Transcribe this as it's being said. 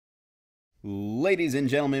Ladies and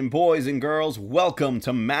gentlemen, boys and girls, welcome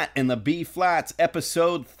to Matt and the B Flats,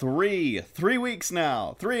 episode 3. 3 weeks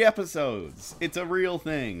now. 3 episodes. It's a real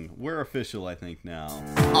thing. We're official, I think, now.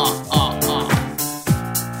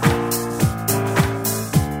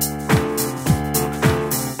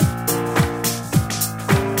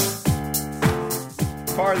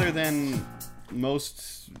 Farther than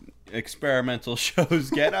most experimental shows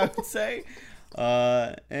get, I would say.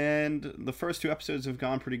 And the first 2 episodes have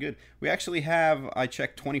gone pretty good. We actually have, I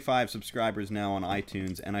checked, 25 subscribers now on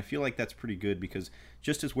iTunes, and I feel like that's pretty good because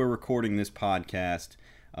just as we're recording this podcast,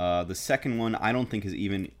 the second one I don't think is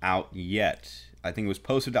even out yet. I think it was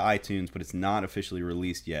posted to iTunes, but it's not officially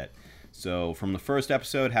released yet. So from the first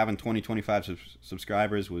episode, having 25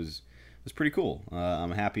 subscribers was pretty cool.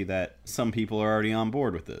 I'm happy that some people are already on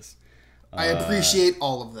board with this. I appreciate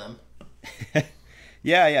all of them.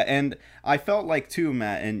 Yeah, and I felt like too,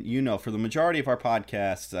 Matt, and for the majority of our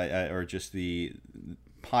podcasts, or just the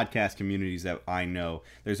podcast communities that I know,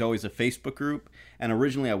 there's always a Facebook group, and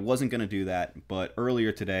originally I wasn't going to do that, but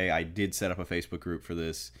earlier today I did set up a Facebook group for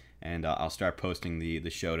this, and I'll start posting the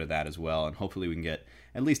show to that as well, and hopefully we can get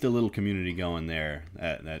at least a little community going there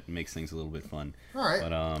that makes things a little bit fun. All right,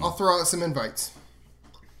 but, I'll throw out some invites.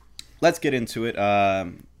 Let's get into it.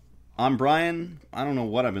 I'm Brian. I don't know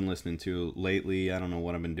what I've been listening to lately. I don't know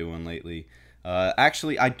what I've been doing lately.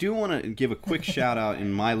 Actually, I do want to give a quick shout out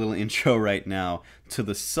in my little intro right now to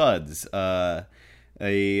the Suds. A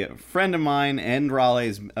friend of mine and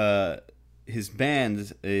Raleigh's, his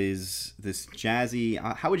band is this jazzy.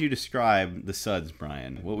 How would you describe the Suds,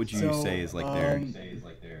 Brian? What would you say is like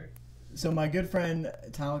their? So my good friend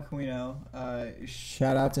Tal Aquino,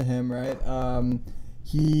 shout out to him, right?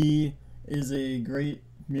 He is a great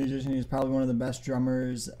musician. He's probably one of the best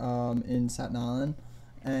drummers in Staten Island,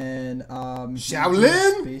 and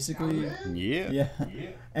Shaolin, basically, yeah.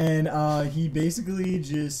 And he basically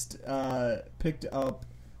just picked up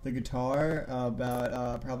the guitar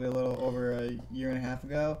about probably a little over a year and a half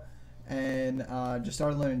ago, and just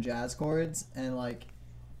started learning jazz chords. And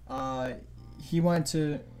he went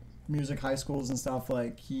to music high schools and stuff.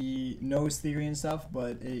 Like, he knows theory and stuff,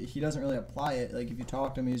 but he doesn't really apply it. Like, if you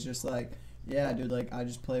talk to him, he's just like, yeah, dude, like, I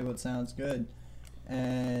just play what sounds good.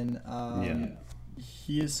 And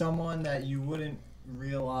he is someone that you wouldn't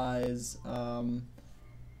realize not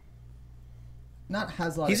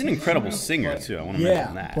has a lot. He's of an incredible history, singer but, too. I want to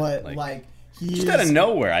mention that. But he just is out of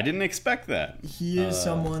nowhere. I didn't expect that. He is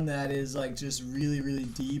someone that is like just really, really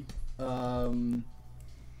deep, and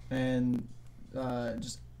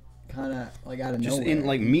just kind of like out of just nowhere. in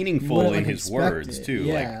like meaningful in his words too.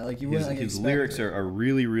 Yeah, like you wouldn't his expect lyrics it. are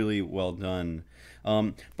really, really well done.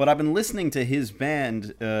 But I've been listening to his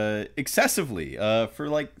band excessively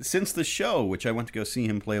for since the show, which I went to go see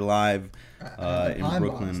him play live in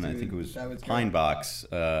Brooklyn. I think it was Pine Box,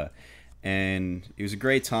 and it was a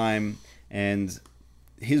great time. And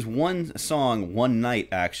his one song, One Night,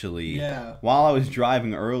 actually, while I was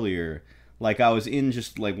driving earlier, like I was in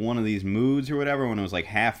just like one of these moods or whatever when it was like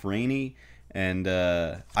half rainy, and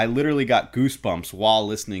I literally got goosebumps while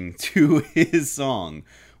listening to his song,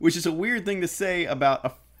 which is a weird thing to say about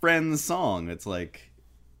a friend's song. It's like,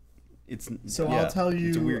 I'll tell you,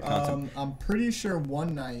 it's a weird concept. I'm pretty sure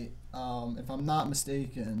One Night, if I'm not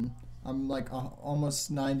mistaken, I'm like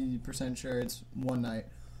almost 90% sure it's One Night,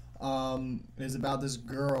 is about this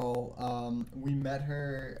girl. We met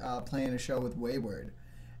her playing a show with Wayward,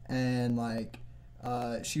 and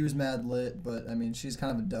she was mad lit, but I mean, she's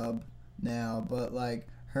kind of a dub now, but like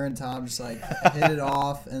her and Tom just like hit it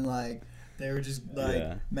off, and like they were just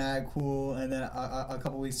mad cool. And then a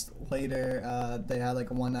couple weeks later, they had like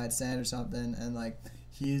a one night stand or something, and like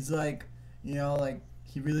he's like,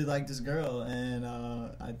 he really liked this girl, and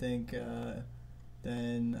I think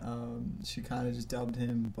then she kind of just dubbed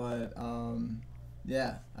him. But I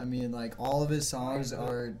mean, like, all of his songs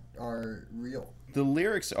are real. The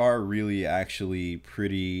lyrics are really actually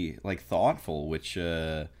pretty thoughtful, which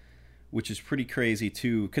is pretty crazy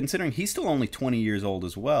too, considering he's still only 20 years old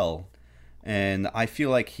as well. And I feel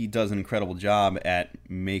like he does an incredible job at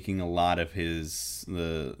making a lot of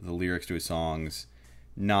the lyrics to his songs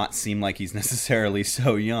not seem like he's necessarily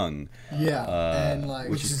so young. Yeah, and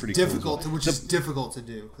which is pretty difficult. Cool. Which is difficult to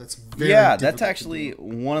do. That's very that's actually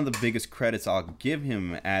one of the biggest credits I'll give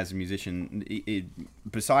him as a musician.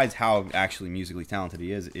 Besides how actually musically talented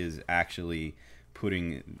he is actually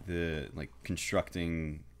putting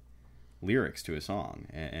constructing lyrics to a song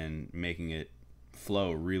and making it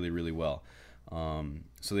flow really, really well.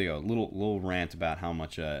 So there you go. Little rant about how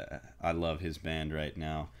much I love his band right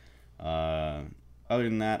now. Other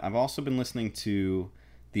than that, I've also been listening to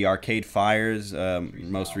the Arcade Fire's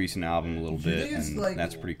most recent album a little Do you bit, think it's, and like-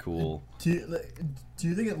 that's pretty cool. Do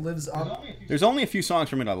you think it lives up? There's only a few songs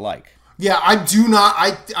from it I like. Yeah, I do not.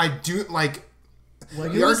 I do like.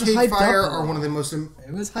 Like, The it was Arcade hyped Fire up a are one of lot. the most.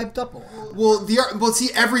 It was hyped up a lot. Well, see,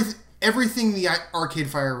 everything the Arcade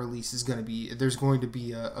Fire release is going to be. There's going to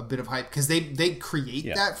be a bit of hype because they create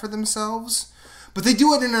that for themselves, but they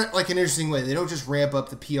do it in an interesting way. They don't just ramp up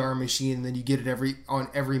the PR machine and then you get it on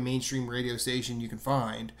every mainstream radio station you can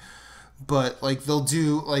find. But like they'll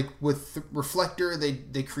do like with Reflector,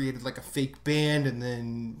 they created like a fake band and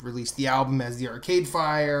then released the album as the Arcade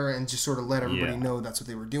Fire and just sort of let everybody know that's what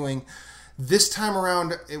they were doing. This time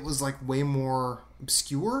around, it was like way more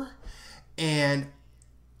obscure, and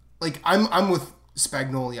like I'm with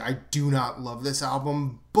Spagnoli. I do not love this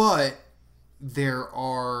album, but there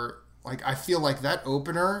are like I feel like that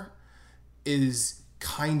opener is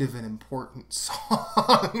kind of an important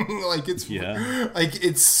song. Like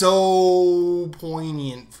it's so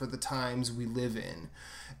poignant for the times we live in.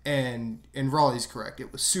 And Raleigh's correct.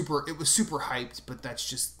 It was super hyped, but that's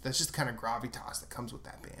just the kind of gravitas that comes with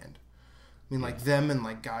that band. I mean, like them and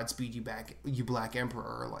like Godspeed You Black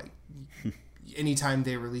Emperor. Like, anytime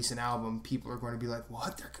they release an album, people are going to be like,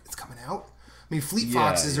 "What? It's coming out." I mean, Fleet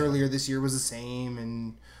Foxes earlier this year was the same,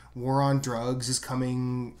 and War on Drugs is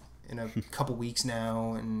coming in a couple weeks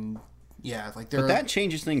now, and but that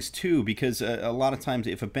changes things too, because a lot of times,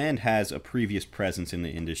 if a band has a previous presence in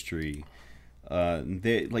the industry,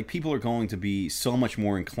 people are going to be so much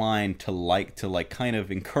more inclined to kind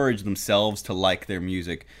of encourage themselves to like their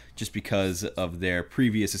music just because of their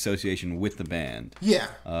previous association with the band. Yeah.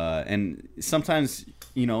 And sometimes,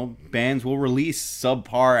 bands will release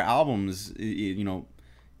subpar albums,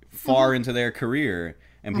 far into their career,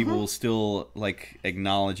 and people will still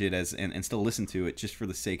acknowledge it as and still listen to it just for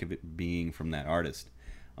the sake of it being from that artist.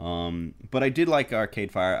 But I did like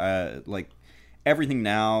Arcade Fire. Everything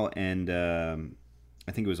Now and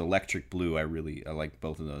I think it was Electric Blue. I like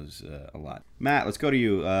both of those a lot. Matt, let's go to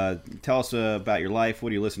you. Tell us about your life.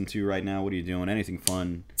 What are you listening to right now? What are you doing? Anything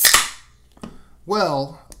fun?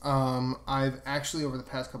 Well, I've actually over the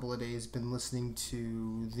past couple of days been listening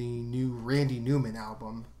to the new Randy Newman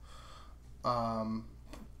album.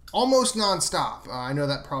 Almost nonstop. I know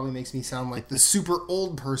that probably makes me sound like the super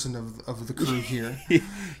old person of the crew here.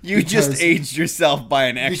 You just aged yourself by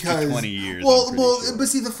an extra 20 years. But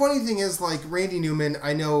see, the funny thing is, like, Randy Newman,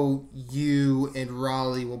 I know you and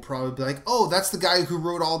Raleigh will probably be like, oh, that's the guy who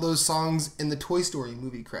wrote all those songs in the Toy Story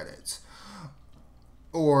movie credits.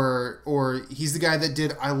 Or he's the guy that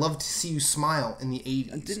did I Love to See You Smile in the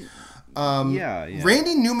 80s.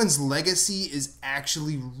 Randy Newman's legacy is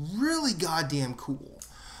actually really goddamn cool.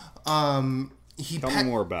 Tell me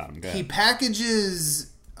more about him. He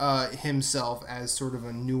packages himself as sort of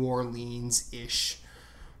a New Orleans-ish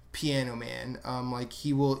piano man.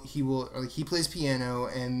 He plays piano,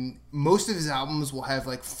 and most of his albums will have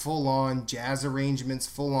like full-on jazz arrangements,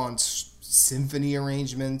 full-on symphony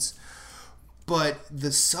arrangements. But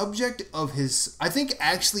the subject of I think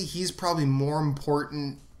actually he's probably more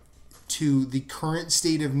important to the current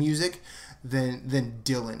state of music than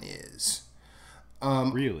Dylan is.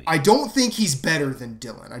 Really? I don't think he's better than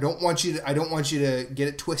Dylan. I don't want you to get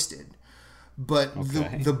it twisted. But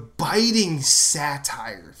the biting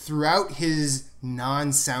satire throughout his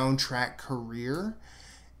non-soundtrack career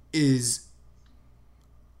is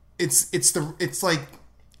it's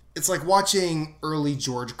like watching early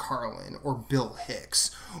George Carlin or Bill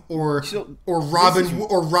Hicks or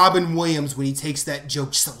Robin Williams when he takes that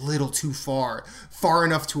joke just a little too far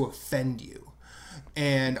enough to offend you.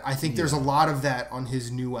 And I think there's a lot of that on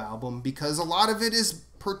his new album because a lot of it is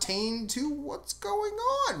pertain to what's going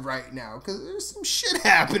on right now because there's some shit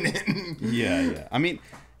happening. Yeah. I mean,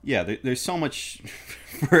 there's so much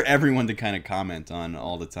for everyone to kind of comment on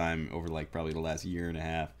all the time over probably the last year and a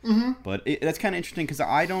half. Mm-hmm. But that's kind of interesting because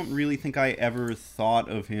I don't really think I ever thought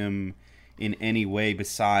of him in any way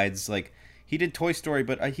besides he did Toy Story,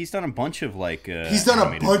 but he's done a bunch of he's done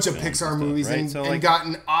a bunch of Pixar movies, right? and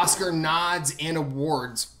gotten Oscar nods and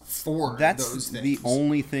awards for those things. That's the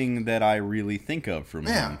only thing that I really think of from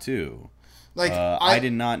him too. I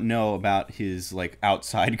did not know about his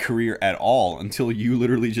outside career at all until you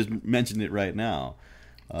literally just mentioned it right now.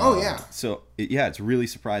 So it's really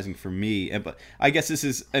surprising for me, but I guess this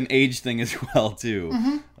is an age thing as well too.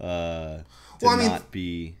 Mm-hmm.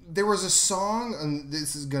 There was a song, and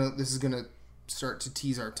this is gonna start to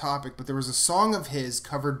tease our topic, but there was a song of his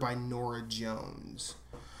covered by Norah Jones,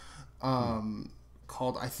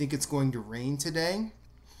 called "I Think It's Going to Rain Today."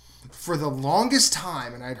 For the longest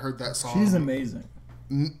time, and I'd heard that song. She's amazing.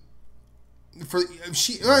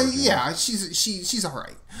 she's all right. She's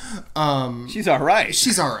all right.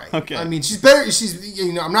 She's all right. Okay. I mean, she's better.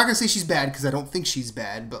 I'm not gonna say she's bad because I don't think she's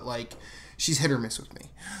bad, but like she's hit or miss with me.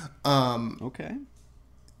 Okay.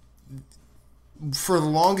 For the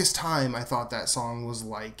longest time, I thought that song was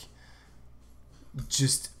like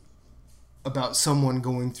just about someone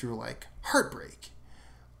going through like heartbreak,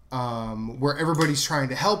 where everybody's trying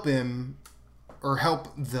to help him or help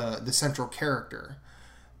the central character,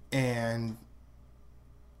 and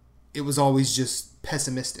it was always just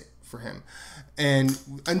pessimistic for him. And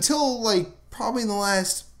until like probably in the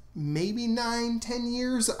last maybe 9-10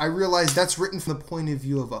 years, I realized that's written from the point of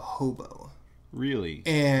view of a hobo. Really?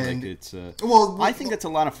 And like it's I think that's a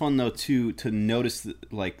lot of fun though to notice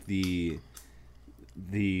the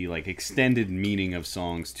like extended meaning of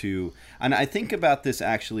songs too. And I think about this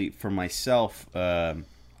actually for myself. I'm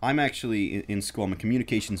actually in school. I'm a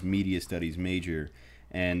communications media studies major,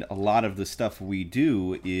 and a lot of the stuff we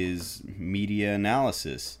do is media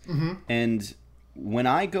analysis. Mm-hmm. And when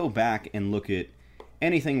I go back and look at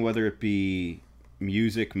anything, whether it be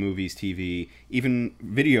music, movies, TV, even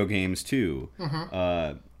video games too,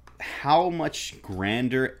 mm-hmm. How much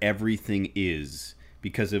grander everything is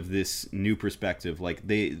because of this new perspective. Like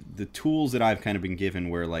the tools that I've kind of been given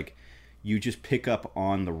where like you just pick up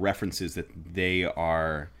on the references that they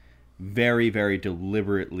are very, very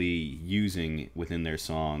deliberately using within their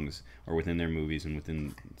songs or within their movies and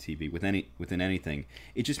within TV, within anything.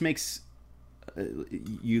 It just makes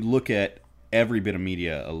you look at every bit of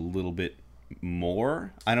media a little bit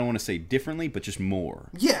more. I don't want to say differently, but just more.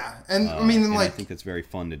 Yeah, and I mean, and like, I think that's very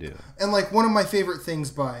fun to do. And like one of my favorite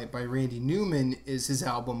things by Randy Newman is his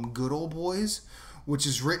album Good Old Boys, which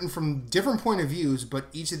is written from different point of views, but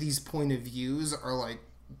each of these point of views are like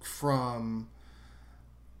from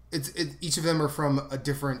each of them are from a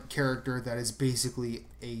different character that is basically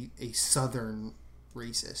a southern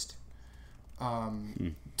racist,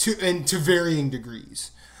 to varying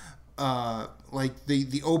degrees. Like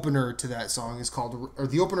the opener to that song is called, or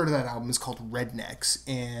the opener to that album is called Rednecks,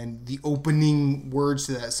 and the opening words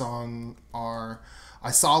to that song are,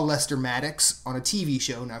 "I saw Lester Maddox on a TV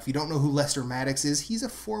show." Now, if you don't know who Lester Maddox is, he's a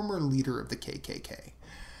former leader of the KKK.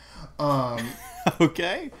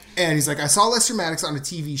 Okay. And he's like, "I saw Lester Maddox on a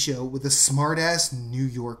TV show with a smart-ass New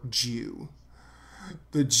York Jew."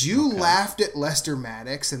 The Jew laughed at Lester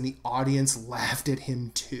Maddox, and the audience laughed at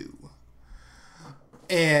him too.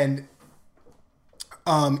 And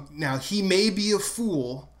now he may be a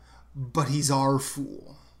fool, but he's our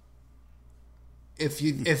fool.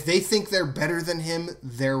 If they think they're better than him,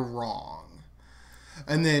 they're wrong.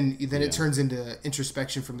 And then it turns into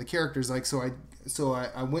introspection from the characters. Like, so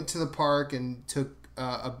I went to the park and took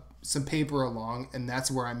some paper along, and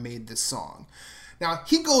that's where I made this song. Now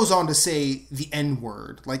he goes on to say the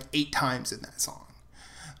N-word like 8 times in that song.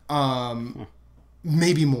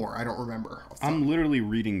 Maybe more. I don't remember. I'm literally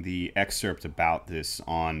reading the excerpt about this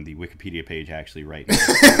on the Wikipedia page actually right now,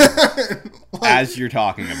 as you're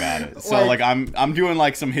talking about it. So like I'm doing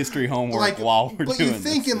like some history homework while we're doing this. But you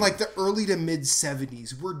think in like the early to mid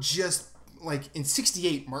 70s, we're just like in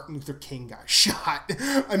 68, Martin Luther King got shot.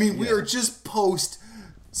 I mean, we are just post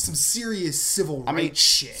some serious civil rights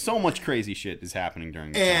shit. So much crazy shit is happening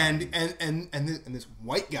during this time. And this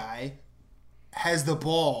white guy has the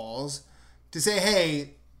balls to say,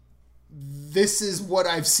 "Hey, this is what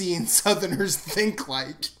I've seen Southerners think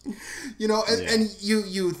like," you know. And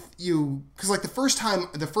you, because like the first time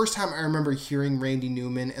I remember hearing Randy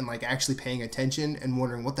Newman and like actually paying attention and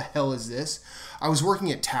wondering what the hell is this. I was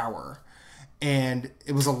working at Tower, and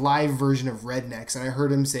it was a live version of Rednecks, and I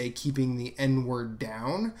heard him say keeping the N-word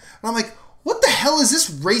down, and I'm like, what the hell is this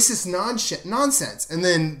racist nonsense? And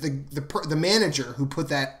then the manager who put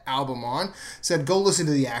that album on said, "Go listen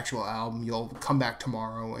to the actual album. You'll come back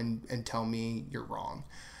tomorrow and tell me you're wrong."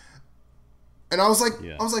 And I was like,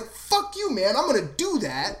 "Fuck you, man! I'm gonna do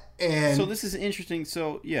that." And so this is interesting.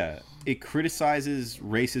 So it criticizes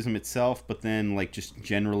racism itself, but then like just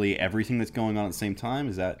generally everything that's going on at the same time.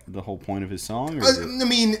 Is that the whole point of his song? Or I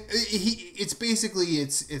mean, it's basically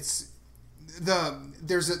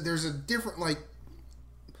there's a different, like,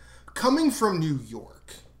 coming from New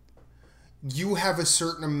York, you have a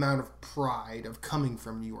certain amount of pride of coming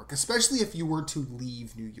from New York, especially if you were to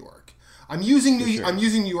leave New York. I'm using New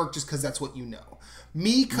York just because that's what you know.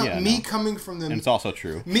 Coming from the, and it's also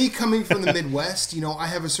true. Me coming from the Midwest, you know, I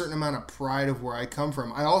have a certain amount of pride of where I come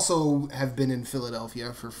from. I also have been in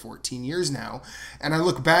Philadelphia for 14 years now, and I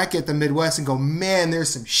look back at the Midwest and go, man, there's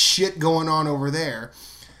some shit going on over there.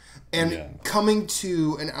 And coming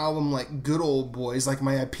to an album like Good Old Boys, like,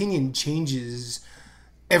 my opinion changes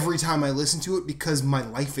every time I listen to it because my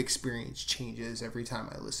life experience changes every time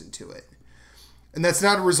I listen to it. And that's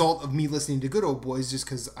not a result of me listening to Good Old Boys, just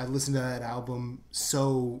because I listen to that album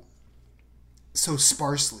so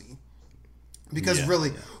sparsely. Because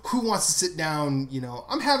really, who wants to sit down,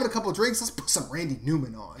 I'm having a couple of drinks, let's put some Randy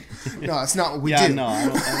Newman on. No, that's not what we do. No, I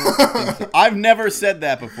don't think so. I've never said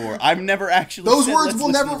that before. I've never actually Those said words will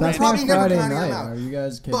never, probably never come out of your mouth. Are you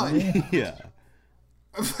guys kidding me? Yeah.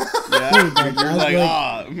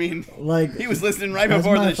 Dude, he was listening right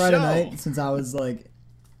before the show. Friday night since I was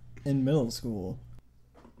in middle school.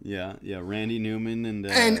 Yeah, Randy Newman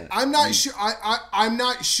and I'm not sure. I'm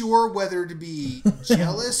not sure whether to be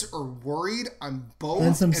jealous or worried. I'm both,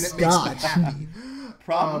 and it makes me happy.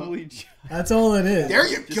 Probably. That's all it is. There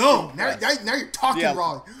you go. Now you're talking,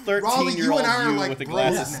 Raleigh. 13-year-old you with a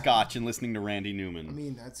glass of scotch and listening to Randy Newman.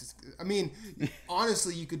 I mean,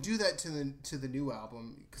 honestly, you could do that to the new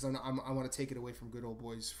album, because I want to take it away from Good Old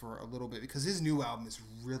Boys for a little bit, because his new album is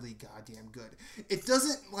really goddamn good. It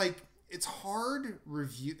doesn't It's hard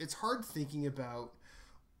thinking about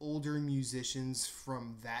older musicians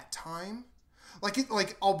from that time.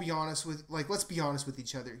 I'll be honest with, let's be honest with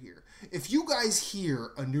each other here. If you guys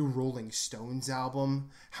hear a new Rolling Stones album,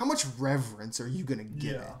 how much reverence are you gonna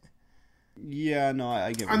give it? Yeah, no,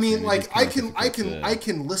 I get. I mean, I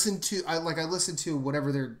can listen to I listened to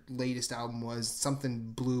whatever their latest album was,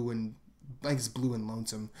 something Blue and I think it's Blue and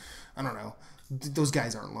Lonesome. I don't know. Those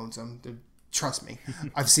guys aren't lonesome. Trust me,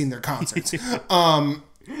 I've seen their concerts.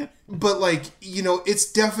 But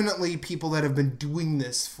it's definitely people that have been doing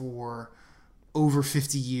this for over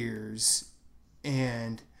 50 years,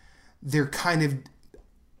 and they're kind of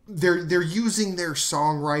they're using their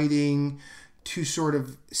songwriting to sort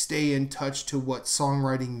of stay in touch to what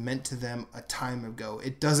songwriting meant to them a time ago.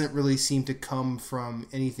 It doesn't really seem to come from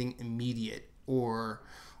anything immediate or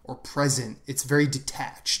present. It's very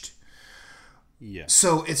detached. Yeah.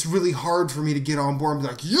 So it's really hard for me to get on board and be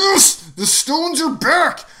like, yes, the Stones are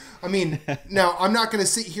back. I mean, now I'm not going to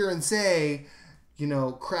sit here and say,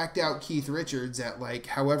 cracked out Keith Richards at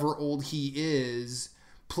however old he is,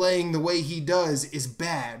 playing the way he does is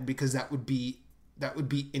bad, because that would be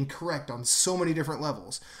incorrect on so many different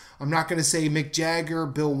levels. I'm not going to say Mick Jagger,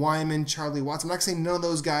 Bill Wyman, Charlie Watts. I'm not saying none of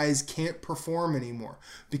those guys can't perform anymore,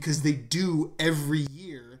 because they do every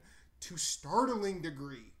year to startling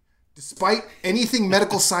degree, despite anything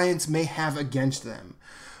medical science may have against them.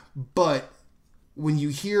 But when you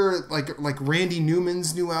hear like Randy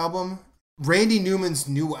Newman's new album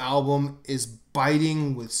is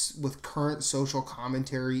biting with current social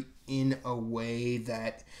commentary in a way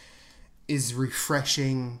that is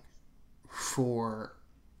refreshing for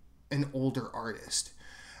an older artist.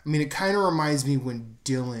 I mean, it kind of reminds me when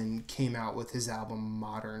Dylan came out with his album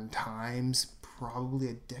Modern Times, probably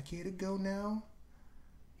a decade ago now.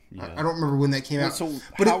 Yeah. I don't remember when that came out. So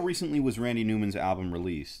how recently was Randy Newman's album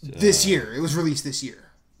released? This year. It was released this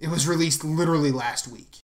year. It was released literally last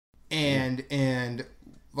week. And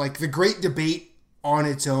the Great Debate on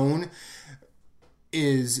its own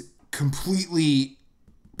is completely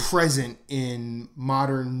present in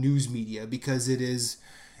modern news media, because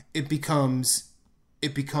it becomes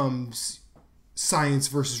science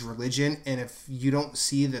versus religion. And if you don't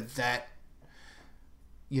see that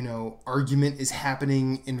argument is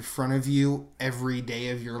happening in front of you every day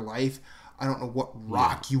of your life, I don't know what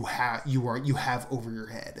rock you have over your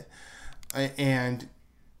head. And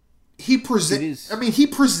he presents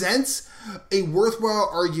a worthwhile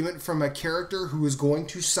argument from a character who is going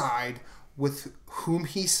to side with whom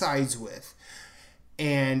he sides with,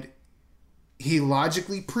 and he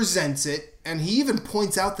logically presents it, and he even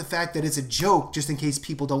points out the fact that it's a joke just in case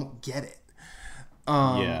people don't get it.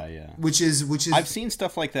 Which is I've seen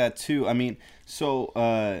stuff like that too. I mean, so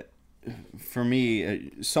for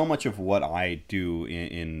me, so much of what I do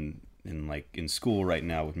in school right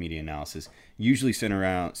now with media analysis usually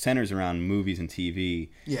centers around movies and TV.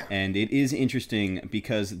 Yeah. And it is interesting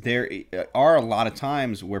because there are a lot of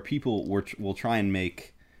times where people will try and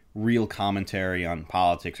make real commentary on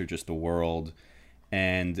politics or just the world,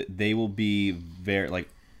 and they will be very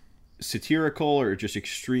satirical or just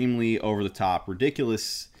extremely over the top,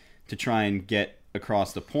 ridiculous to try and get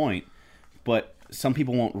across the point. But some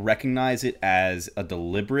people won't recognize it as a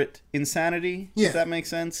deliberate insanity, if that makes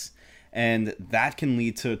sense. And that can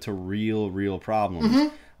lead to real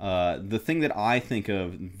problems. Mm-hmm. The thing that I think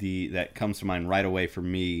of that comes to mind right away for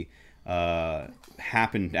me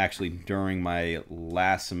happened actually during my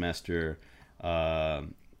last semester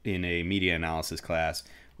in a media analysis class,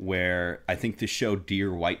 where I think the show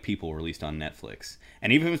Dear White People released on Netflix.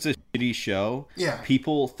 And even if it's a shitty show,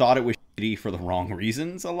 people thought it was for the wrong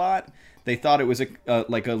reasons a lot. They thought it was a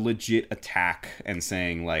legit attack and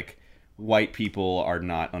saying like white people are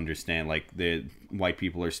not understand, like the white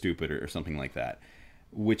people are stupid or something like that,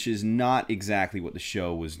 which is not exactly what the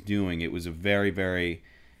show was doing. It was a very, very,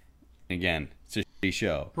 again, it's a shitty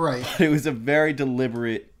show, right? But it was a very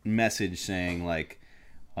deliberate message saying like,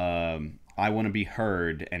 I want to be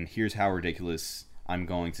heard, and here's how ridiculous I'm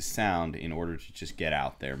going to sound in order to just get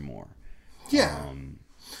out there more. Yeah.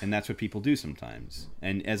 And that's what people do sometimes.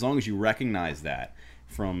 And as long as you recognize that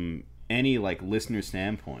from any like listener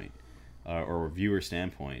standpoint or viewer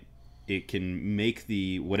standpoint, it can make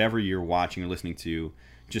the whatever you're watching or listening to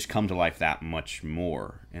just come to life that much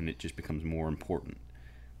more, and it just becomes more important.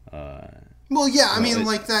 Well, yeah, I mean,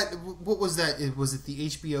 like that. What was that? Was it the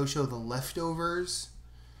HBO show The Leftovers?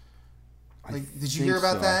 Like, did you hear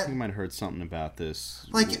about that? I think I might have heard something about this.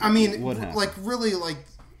 Like, I mean, what happened? Like really, like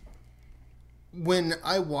when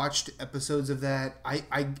I watched episodes of that,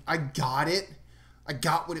 I got it. I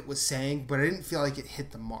got what it was saying, but I didn't feel like it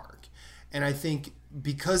hit the mark. And I think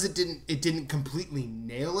because it didn't completely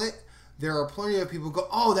nail it, there are plenty of people who go,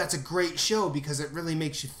 "Oh, that's a great show because it really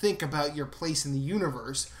makes you think about your place in the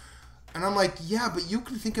universe." And I'm like, yeah, but you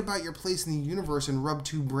can think about your place in the universe and rub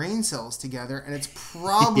two brain cells together, and it's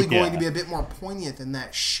probably going to be a bit more poignant than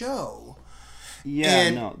that show. Yeah,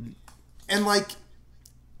 no. And like,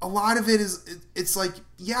 a lot of it is, it's like,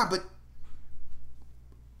 yeah, but...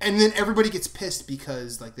 And then everybody gets pissed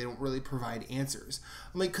because like they don't really provide answers.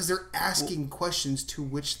 I'm like, because they're asking questions to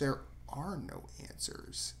which there are no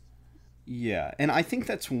answers. Yeah, and I think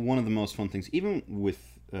that's one of the most fun things, even with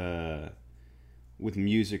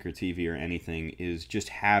music or TV or anything, is just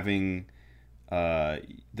having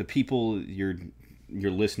the people, your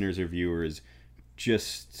listeners or viewers,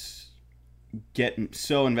 just get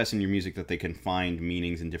so invested in your music that they can find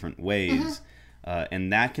meanings in different ways.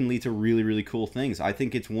 And that can lead to really, really cool things. I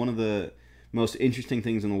think it's one of the most interesting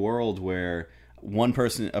things in the world where a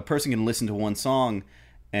person can listen to one song,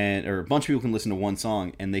 or a bunch of people can listen to one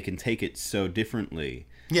song, and they can take it so differently.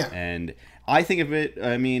 Yeah. And I think of it,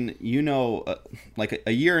 I mean, like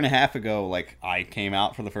a year and a half ago, like I came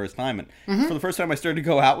out for the first time, and for the first time I started to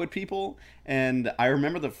go out with people, and I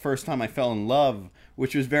remember the first time I fell in love,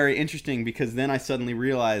 which was very interesting because then I suddenly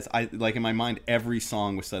realized, in my mind, every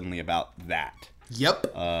song was suddenly about that.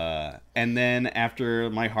 Yep. And then after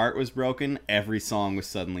my heart was broken, every song was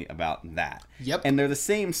suddenly about that. Yep. And they're the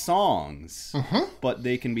same songs, but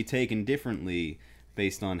they can be taken differently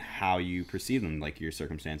based on how you perceive them, like your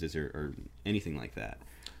circumstances or anything like that.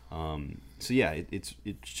 So yeah, it's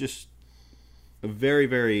just a very,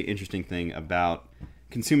 very interesting thing about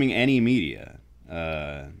consuming any media.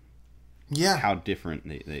 How different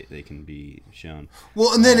they can be shown.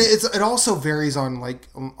 Well, and then it also varies on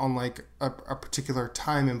a particular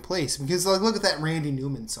time and place, because like look at that Randy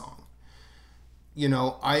Newman song. You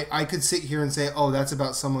know, I could sit here and say, oh, that's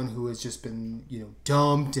about someone who has just been,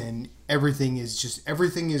 dumped, and everything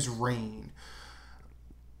is rain.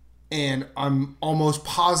 And I'm almost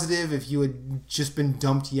positive if you had just been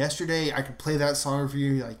dumped yesterday, I could play that song for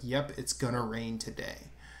you, like, yep, it's gonna rain today.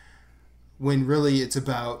 When really it's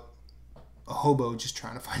about a hobo just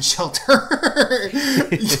trying to find shelter.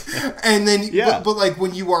 And then, but like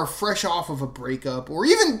when you are fresh off of a breakup or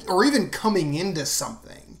even coming into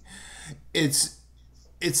something, it's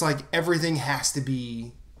like everything has to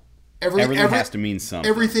be... Everything has to mean something.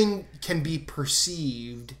 Everything can be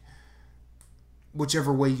perceived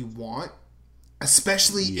whichever way you want,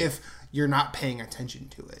 especially if you're not paying attention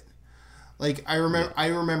to it. Like, I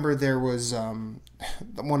remember there was one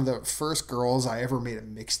of the first girls I ever made a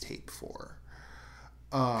mixtape for.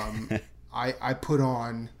 I put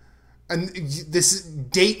on... And this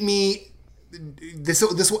date me... This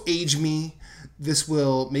will age me. This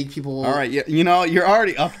will make people... All right, yeah, you're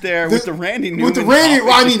already up there with the Randy Newman. With the Randy...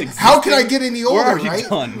 Well, I mean, how can I get any older, right?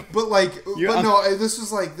 Done. But no, this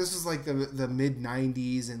was like the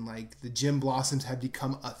mid-90s, and like the Gin Blossoms had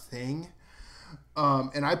become a thing.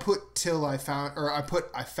 And I put I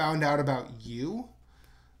Found Out About You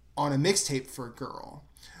on a mixtape for a girl.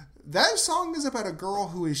 That song is about a girl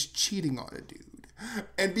who is cheating on a dude.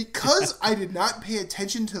 And because I did not pay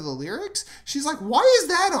attention to the lyrics, she's like, "Why is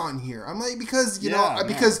that on here?" I'm like, because and I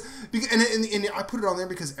put it on there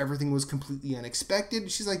because everything was completely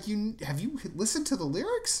unexpected. She's like, have you listened to the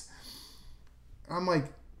lyrics?" I'm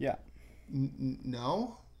like, "Yeah,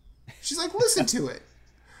 no." She's like, "Listen to it."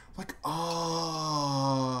 I'm like, oh.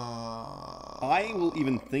 I will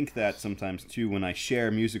even think that sometimes too when I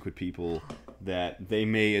share music with people. that they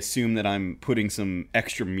may assume that I'm putting some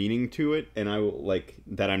extra meaning to it, and I will like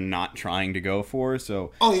that I'm not trying to go for.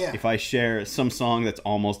 So, if I share some song that's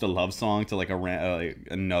almost a love song to like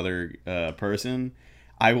another person,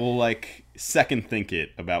 I will like second think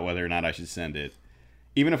it about whether or not I should send it,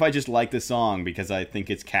 even if I just like the song because I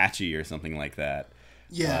think it's catchy or something like that.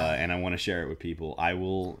 Yeah, and I want to share it with people. I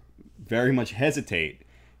will very much hesitate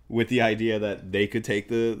with the idea that they could take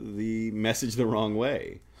the message the wrong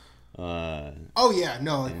way. And I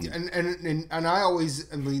always,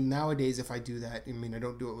 I mean, nowadays if I do that, I mean, I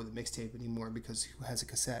don't do it with a mixtape anymore because who has a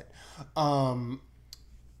cassette?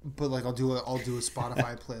 But like I'll do a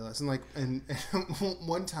Spotify playlist, and like and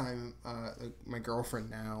one time my girlfriend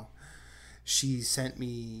now, she sent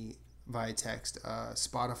me via text a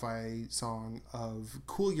Spotify song of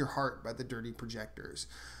 "Cool Your Heart" by the Dirty Projectors.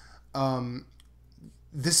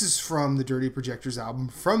 This is from the Dirty Projectors album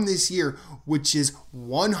from this year, which is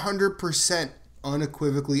 100%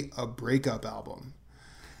 unequivocally a breakup album.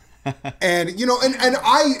 And you know,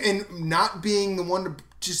 and not being the one to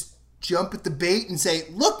just jump at the bait and say,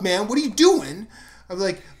 "Look, man, what are you doing?" I'm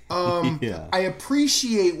like, I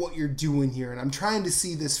appreciate what you're doing here, and I'm trying to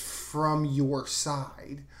see this from your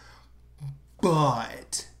side,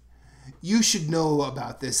 but you should know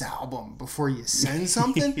about this album before you send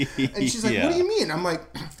something. And she's like, what do you mean? I'm like,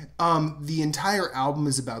 the entire album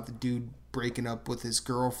is about the dude breaking up with his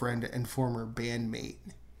girlfriend and former bandmate.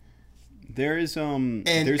 There is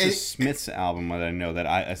there's a Smiths album that I know that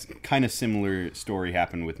a kind of similar story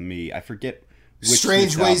happened with me. I forget which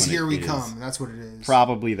Strange Smiths Ways album Here it We is. Come. That's what it is.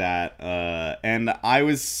 Probably that. And I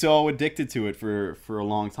was so addicted to it for a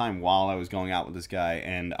long time while I was going out with this guy,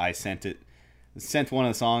 and I sent one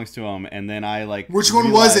of the songs to him, and then I like. Which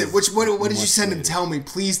one was it? What did you send him? Tell me,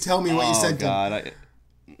 please tell me what you sent him.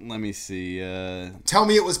 Let me see. Tell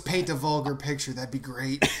me it was Paint a Vulgar Picture. That'd be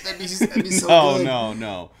great. That'd be so good.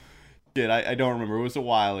 No. Shit, I don't remember. It was a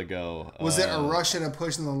while ago. Was it A Rush and a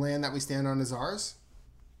Push in the Land That We Stand On Is Ours?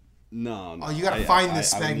 No. Oh, you gotta find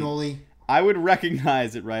this, Spagnoli. I would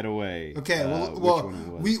recognize it right away. Okay,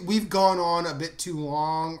 we've gone on a bit too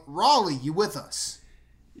long. Raleigh, you with us?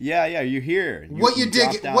 Yeah, you're here. What you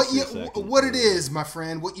digging? What it is, my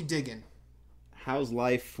friend? What you digging? How's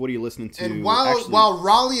life? What are you listening to? And while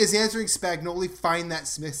Raleigh is answering Spagnoli, find that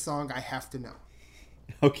Smith song. I have to know.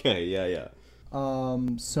 Okay, yeah.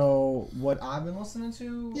 So what I've been listening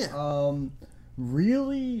to,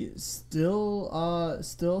 really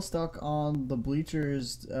still stuck on the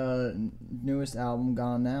Bleachers' newest album,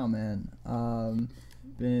 Gone Now, man.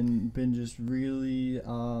 Been just really,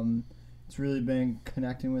 it's really been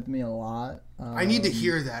connecting with me a lot. I need to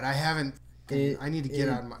hear that. I haven't. I need to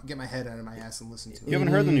get my head out of my ass and listen to it. You haven't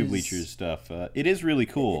heard the new Bleachers stuff. It is really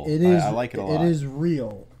cool. It is. I like it a lot. It is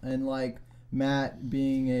real, and like Matt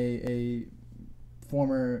being a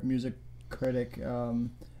former music critic,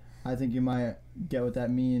 I think you might get what that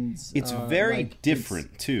means. It's very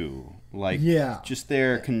different too. Like just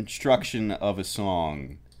their construction of a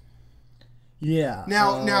song. Yeah.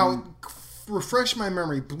 Now, refresh my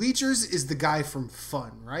memory. Bleachers is the guy from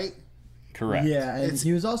Fun, right? Correct. Yeah, and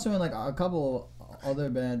he was also in like a couple other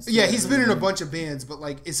bands. Yeah, he's been in a bunch of bands, but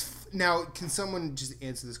like, can someone just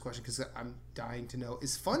answer this question because I'm dying to know?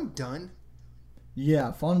 Is Fun done?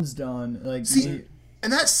 Yeah, Fun's done. Like,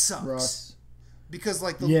 and that sucks. Russ. Because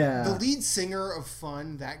like the lead singer of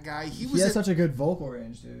Fun, that guy, he has such a good vocal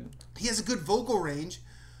range, dude. He has a good vocal range,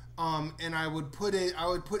 and I would put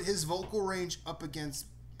his vocal range up against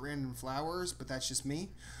Brandon Flowers, but that's just me.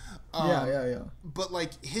 Yeah. But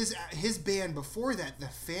like his band before that,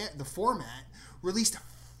 the Format, released a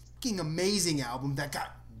fucking amazing album that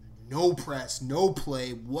got no press, no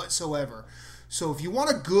play whatsoever. So if you want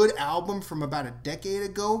a good album from about a decade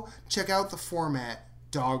ago, check out the Format.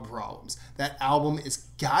 Dog Problems. That album is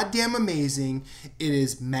goddamn amazing. It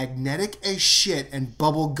is magnetic as shit and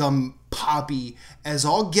bubblegum poppy as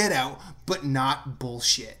all get out, but not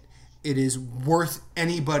bullshit. It is worth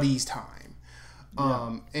anybody's time.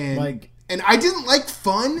 And I didn't like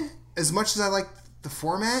Fun as much as I liked the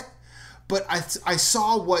Format, but I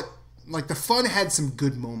saw what, like, the Fun had some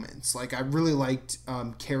good moments. Like, I really liked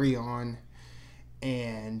Carry On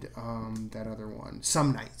and that other one,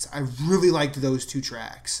 Some Nights. I really liked those two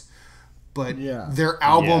tracks, but their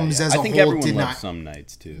albums as a whole did not. Some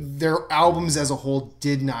Nights too. Their albums as a whole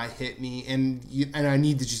did not hit me, and I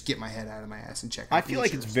need to just get my head out of my ass and check out I feel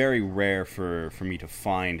like it's very rare for me to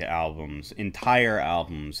find entire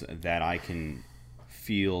albums that I can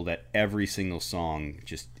feel that every single song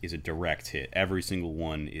just is a direct hit. Every single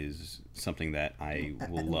one is something that I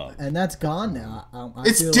will love. And that's gone now.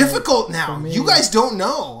 It's difficult now. Me, you guys don't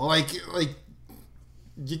know. Like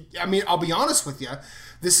I mean, I'll be honest with you.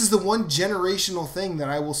 This is the one generational thing that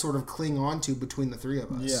I will sort of cling on to between the three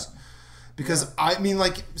of us. Yeah. Because, I mean,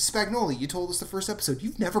 like, Spagnoli, you told us the first episode,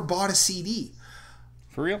 you've never bought a CD.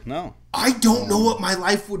 For real? No. I don't know what my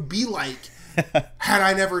life would be like had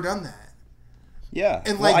I never done that. Yeah.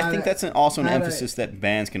 And well, like, I think that's also an emphasis that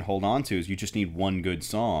bands can hold on to, is you just need one good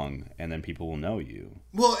song, and then people will know you.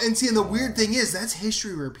 Well, and see, and the weird thing is, that's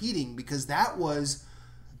history repeating, because that was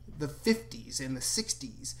the 50s and the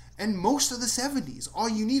 60s, and most of the 70s. All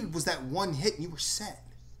you needed was that one hit, and you were set.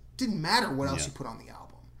 Didn't matter what else you put on the album.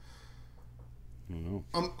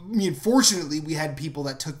 I mean, fortunately, we had people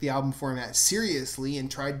that took the album format seriously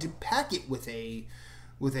and tried to pack it with a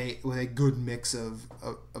good mix of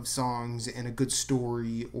songs and a good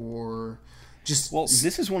story, or just... Well,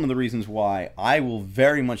 this is one of the reasons why I will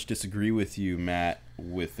very much disagree with you, Matt,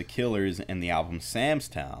 with The Killers and the album Sam's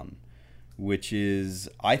Town, which is,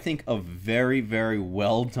 I think, a very, very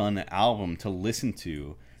well done album to listen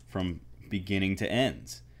to from beginning to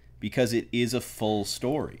end, because it is a full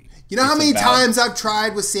story. You know how many times I've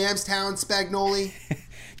tried with Sam's Town, Spagnoli?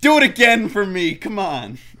 Do it again for me. Come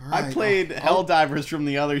on. Right. I played Helldivers from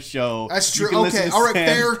the other show. That's true. Okay. All right.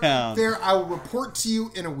 Fair. I will report to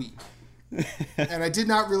you in a week. And I did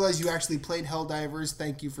not realize you actually played Helldivers.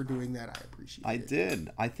 Thank you for doing that. I appreciate it. I did.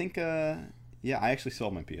 I think, I actually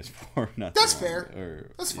sold my PS4. That's fair.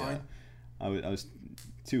 That's fine. I was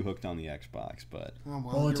too hooked on the Xbox, but...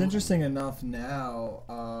 Well, it's interesting enough now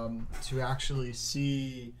to actually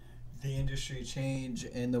see the industry change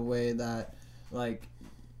in the way that, like,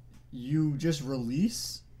 you just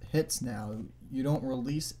release hits now. You don't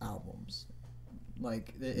release albums.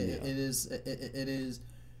 Like, it's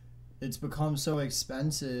become so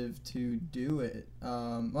expensive to do it.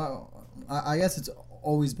 Well, I guess it's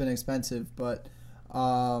always been expensive, but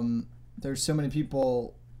there's so many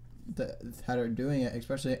people that are doing it,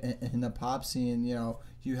 especially in the pop scene. You know,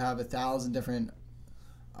 you have 1,000 different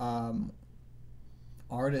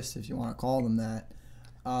artists, if you want to call them that.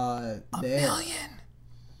 A million.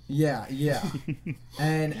 Yeah,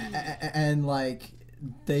 and like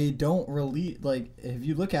they don't release. Like, if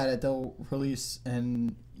you look at it, they'll release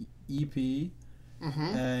an EP,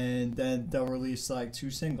 and then they'll release like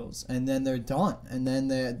 2 singles, and then they're done, and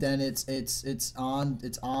then it's on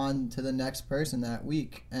to the next person that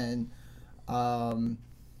week, and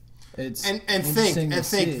it's think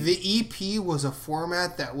the EP was a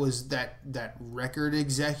format that record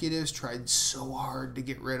executives tried so hard to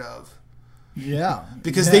get rid of. Yeah,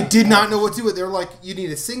 because they did not know what to do with it. They were like, you need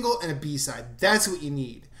a single and a B-side. That's what you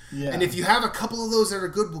need. Yeah. And if you have a couple of those that are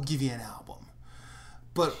good, we'll give you an album.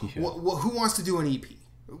 But who wants to do an EP?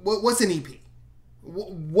 What's an EP?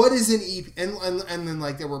 What is an EP? And then,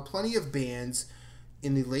 like, there were plenty of bands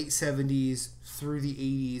in the late 70s through the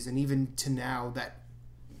 80s and even to now that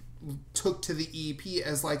took to the EP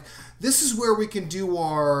as, like, this is where we can do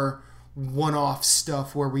our one-off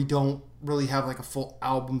stuff where we don't really have like a full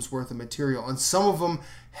album's worth of material, and some of them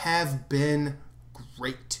have been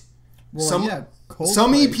great. Well,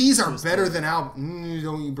 some EPs are better than albums.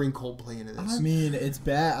 Don't you bring Coldplay into this? I mean, it's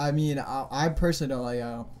bad. I mean, I personally don't like.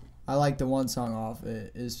 I like the one song off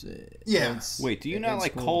it. Wait, do you not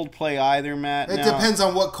like cool. Coldplay either, Matt? It depends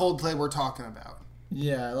on what Coldplay we're talking about.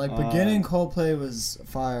 Yeah, like beginning Coldplay was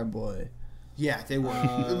Fireboy. Yeah, they were.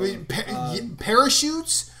 I mean,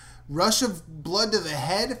 Parachutes. Rush of Blood to the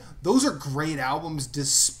Head, those are great albums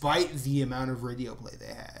despite the amount of radio play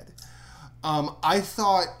they had. I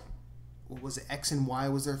thought, what was it, X and Y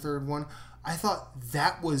was their third one? I thought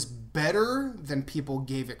that was better than people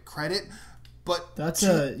gave it credit. But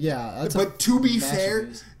to be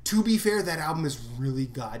fair, that album is really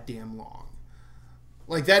goddamn long.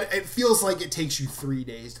 Like that, it feels like it takes you 3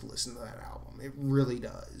 days to listen to that album. It really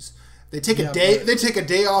does. They take a day. They take a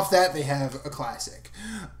day off that. They have a classic,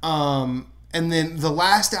 and then the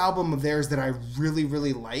last album of theirs that I really,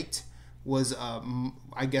 really liked was,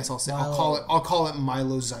 I guess I'll call it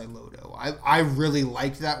Milo Xyloto. I really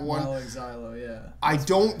liked that one. Milo Xylo, yeah. I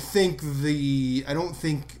don't think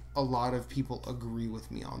a lot of people agree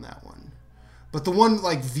with me on that one. But the one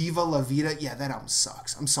like Viva La Vida, yeah, that album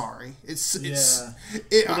sucks. I'm sorry.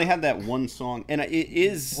 They had that one song, and it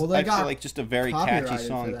is actually like just a very catchy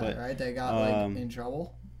song. But right, they got like in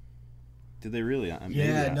trouble. Did they really? I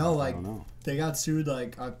don't know. They got sued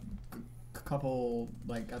like a couple,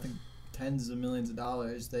 like I think tens of millions of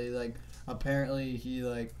dollars. They like apparently he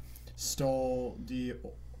like stole the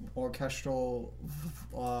orchestral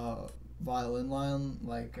violin line.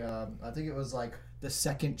 Like I think it was like the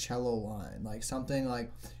second cello line, like something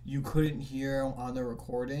like you couldn't hear on the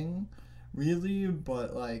recording really,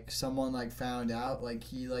 but like someone like found out, like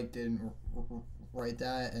he like didn't write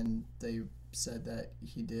that, and they said that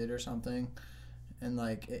he did or something. And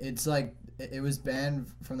like it's like it was banned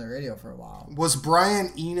from the radio for a while. Was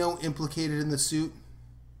Brian Eno implicated in the suit?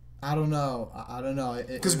 I don't know. I don't know.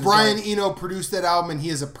 Because Brian Eno produced that album, and he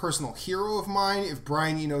is a personal hero of mine. If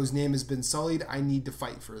Brian Eno's name has been sullied, I need to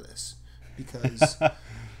fight for this because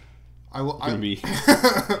I will. Going to be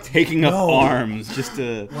taking up arms just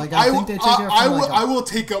to. Like I think they took it from I will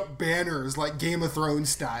take up banners like Game of Thrones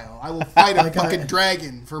style. I will fight a fucking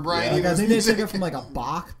dragon for Brian. Like Eno's I think music. they took it from like a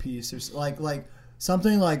Bach piece or like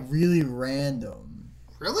something like really random.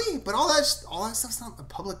 Really, but all that stuff's not in the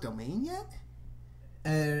public domain yet.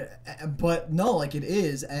 But no, like it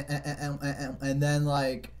is, and then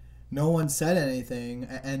like no one said anything,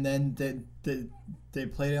 and then they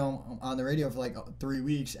played it on the radio for like 3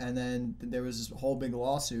 weeks, and then there was this whole big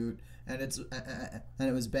lawsuit, and it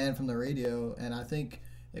was banned from the radio, and I think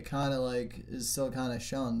it kind of like is still kind of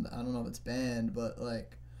shunned. I don't know if it's banned, but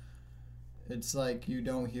like it's like you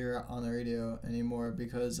don't hear it on the radio anymore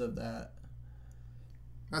because of that.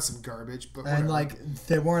 That's some garbage, but and whatever. like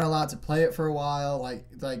they weren't allowed to play it for a while. It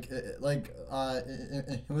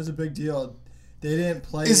was a big deal. They didn't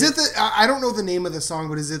play. Is it the? I don't know the name of the song,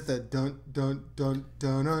 but is it the dun dun dun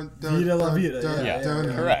dun dun dun? Vida La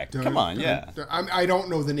Vida. Correct. Come on, yeah. I don't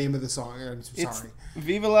know the name of the song. I'm sorry.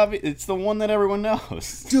 Viva La Vida. It's the one that everyone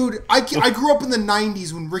knows. Dude, I grew up in the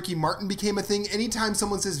 90s when Ricky Martin became a thing. Anytime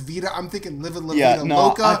someone says Vida, I'm thinking Live La Vida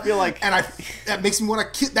Loca. I feel like... And that makes me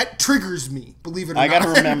want to... That triggers me, believe it or not. I got to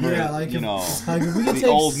remember, if we could the take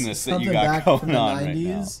oldness that you got going on right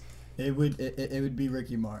now. It would be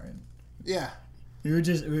Ricky Martin. Yeah. We would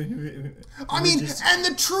just... and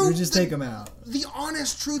the truth... We would just take him out. The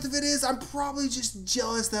honest truth of it is, I'm probably just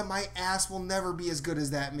jealous that my ass will never be as good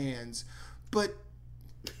as that man's. But...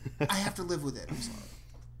 I have to live with it. I'm sorry.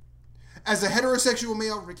 As a heterosexual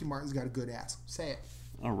male, Ricky Martin's got a good ass. Say it.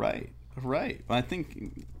 All right. I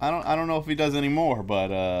think I don't know if he does anymore,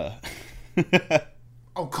 but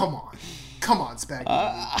Oh, come on, Spaghetti.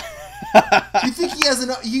 You think he has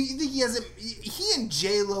enough? You think he has? He and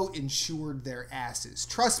J-Lo insured their asses.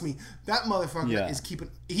 Trust me, that motherfucker is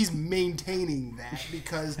he's maintaining that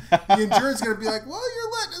because the insurance is gonna be like, well,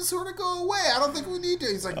 you're letting it sort of go away. I don't think we need to.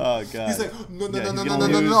 He's like, oh god. He's like, no.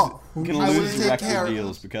 Gonna lose record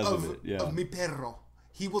deals because of it. Yeah. Of mi perro.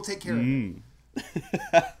 He will take care of it.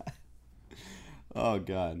 Oh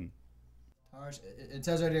god. It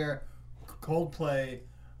says right here, Coldplay.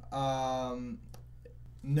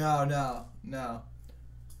 No.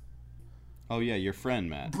 Oh yeah, your friend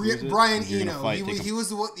Matt. Brian Eno. He was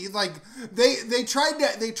the one. They tried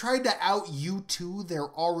to out U2 their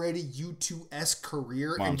already U2-esque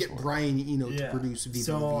career and get Brian Eno to produce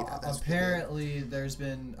Viva La Vida. So apparently there's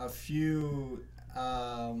been a few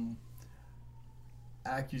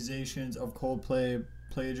accusations of Coldplay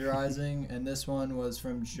plagiarizing, and this one was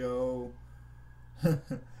from Joe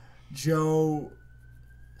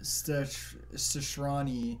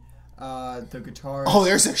Satriani, the guitarist. Oh,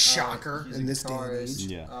 there's a shocker in this day and age.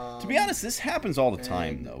 Yeah. To be honest, this happens all the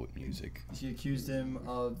time, though, with music. She accused him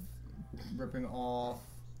of ripping off.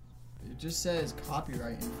 It just says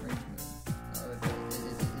copyright infringement.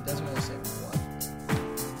 It doesn't really say what.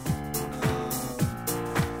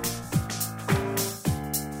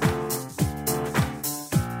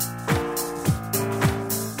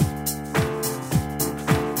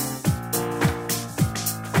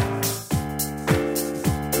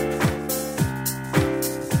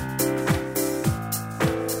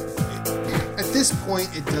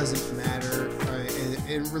 It doesn't matter.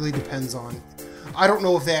 It really depends on. I don't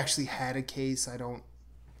know if they actually had a case. I don't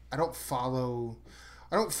follow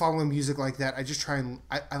music like that. I just try and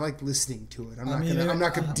I like listening to it. I'm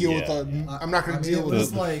not gonna deal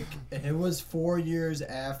with it. It was 4 years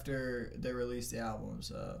after they released the album,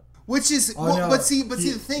 so. Which is but see the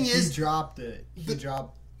thing is he dropped it.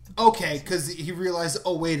 Okay, because he realized,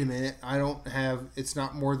 oh wait a minute, it's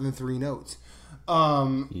not more than 3 notes.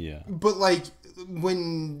 But like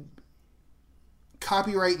when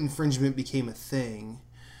copyright infringement became a thing,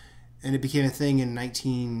 and it became a thing in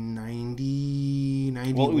 1990,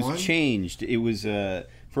 91. Well, it was changed. It was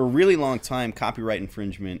for a really long time. Copyright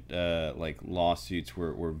infringement, like lawsuits,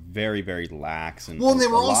 were very, very lax, and they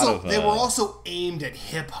were also aimed at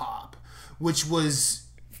hip hop, which was.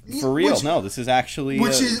 For real, no. This is actually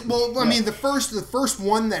the first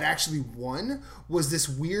one that actually won was this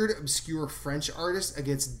weird, obscure French artist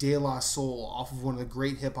against De La Soul off of one of the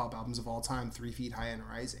great hip hop albums of all time, 3 Feet High and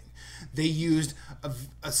Rising. They used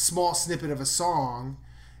a small snippet of a song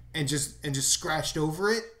and just scratched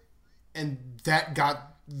over it, and that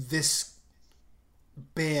got this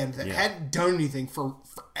band that hadn't done anything for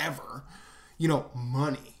forever.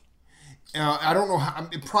 money. I don't know how.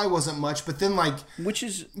 It probably wasn't much, but then which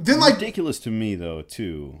is ridiculous to me though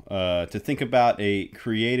too. To think about a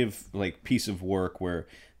creative piece of work where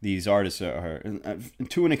these artists are,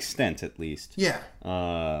 to an extent at least,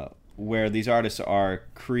 where these artists are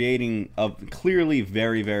creating clearly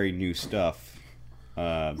very, very new stuff,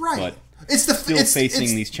 right? But still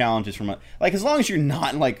facing these challenges from as long as you're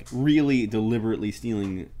not really deliberately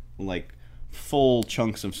stealing full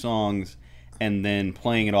chunks of songs and then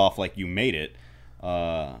playing it off like you made it.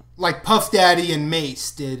 Like Puff Daddy and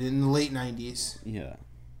Mace did in the late 90s. Yeah.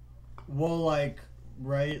 Well,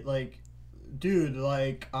 right? Dude,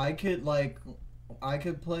 I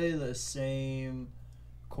could play the same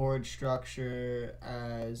chord structure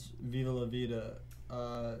as Viva La Vida.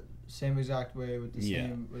 Same exact way with the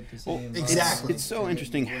same exactly. It's so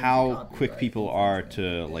interesting how quick people are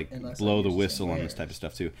to blow the whistle on this type of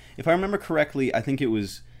stuff too. If I remember correctly, I think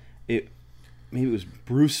maybe it was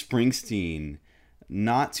Bruce Springsteen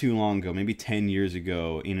not too long ago, maybe 10 years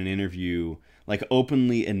ago, in an interview,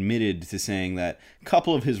 openly admitted to saying that a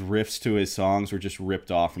couple of his riffs to his songs were just ripped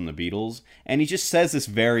off from the Beatles. And he just says this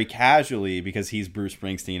very casually because he's Bruce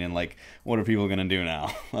Springsteen and what are people going to do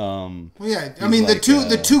now? I mean,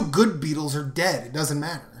 the two good Beatles are dead. It doesn't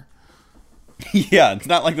matter. Yeah, it's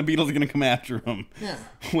not like the Beatles are going to come after him. Yeah.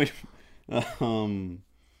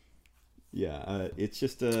 It's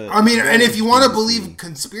just and if you want to believe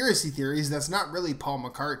conspiracy theories, that's not really Paul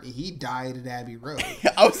McCartney. He died at Abbey Road.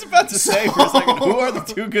 I was about to say for a second, who are the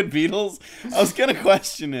two good Beatles? I was gonna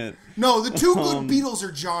question it. No, the two good Beatles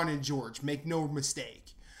are John and George. Make no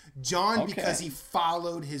mistake. John because he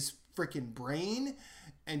followed his freaking brain,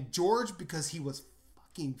 and George because he was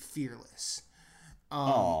fucking fearless.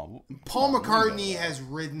 Paul McCartney has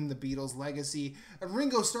ridden the Beatles' legacy, and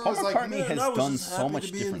Ringo Starr was like, "McCartney has done so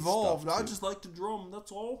much different stuff. I just like to drum. That's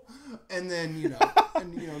all." And then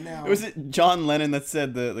now was it John Lennon that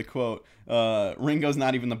said the quote? Ringo's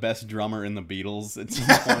not even the best drummer in the Beatles. At some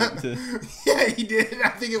point yeah, he did.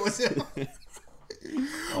 I think it was him.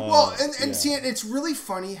 See, it's really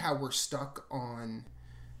funny how we're stuck on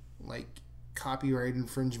copyright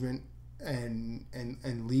infringement and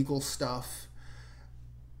legal stuff.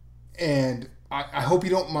 And I hope you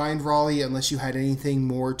don't mind, Raleigh, unless you had anything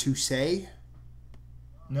more to say.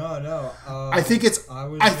 No. I think it's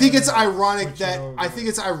ironic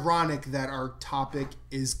that our topic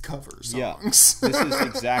is cover songs. Yeah, this is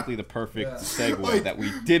exactly the perfect segue that we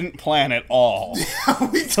didn't plan at all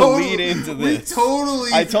lead into this.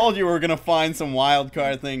 I told you we were gonna find some wild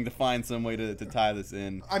card thing to find some way to tie this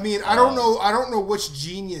in. I mean, I don't know which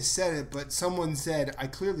genius said it, but someone said I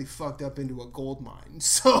clearly fucked up into a gold mine.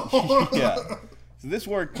 So yeah, so this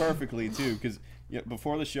worked perfectly too because. Yeah,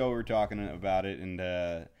 before the show we were talking about it, and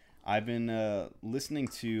I've been listening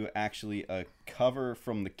to actually a cover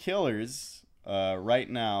from the Killers right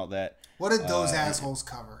now. What did those assholes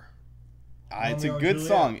cover? It's a good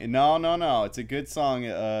song. No. It's a good song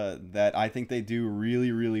that I think they do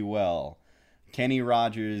really, really well. Kenny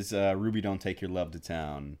Rogers, Ruby Don't Take Your Love to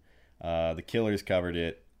Town. The Killers covered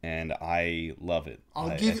it, and I love it.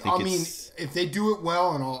 If they do it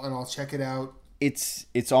well, and I'll check it out.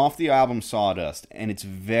 It's off the album Sawdust, and it's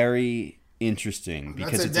very interesting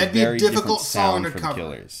because it's a very difficult sound for the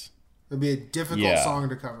Killers. It'd be a difficult song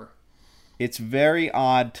to cover. It's very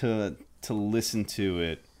odd to listen to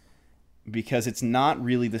it because it's not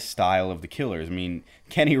really the style of the Killers. I mean,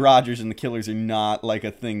 Kenny Rogers and the Killers are not a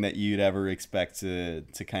thing that you'd ever expect to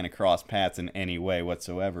kind of cross paths in any way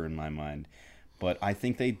whatsoever in my mind. But I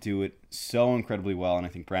think they do it so incredibly well, and I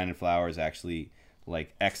think Brandon Flowers actually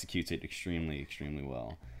executes it extremely, extremely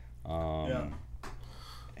well. And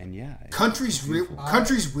country's weird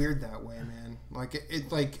that way, man. The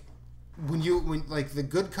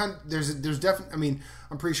good country, there's definitely. I mean,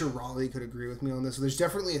 I'm pretty sure Raleigh could agree with me on this. So there's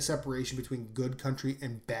definitely a separation between good country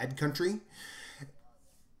and bad country,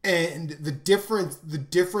 and the difference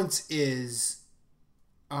is,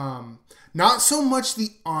 not so much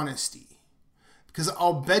the honesty. Because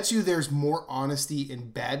I'll bet you there's more honesty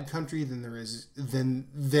in bad country than there is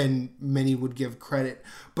than many would give credit.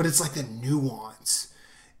 But it's the nuance.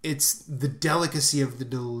 It's the delicacy of the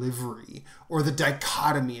delivery or the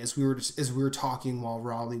dichotomy as we were talking while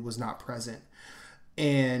Raleigh was not present.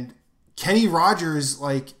 And Kenny Rogers,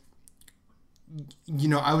 I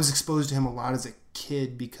was exposed to him a lot as a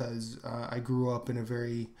kid because I grew up in a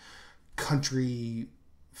very country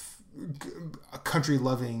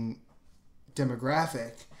loving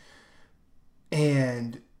demographic,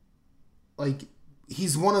 and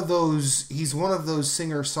he's one of those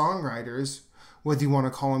singer-songwriters, whether you want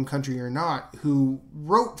to call him country or not, who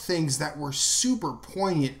wrote things that were super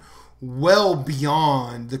poignant well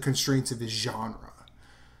beyond the constraints of his genre.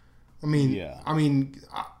 I mean,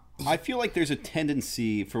 I feel like there's a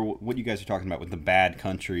tendency for what you guys are talking about with the bad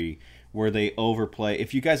country, where they overplay.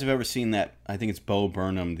 If you guys have ever seen that, I think it's Bo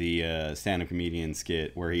Burnham, the stand-up comedian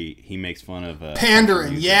skit, where he makes fun of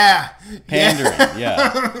pandering. Pandering,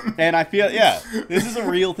 yeah. And I feel, this is a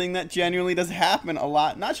real thing that genuinely does happen a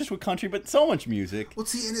lot, not just with country, but so much music. Well,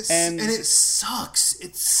 see, and it sucks.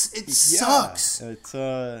 It sucks.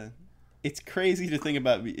 It's crazy to think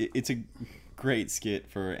about. It's a great skit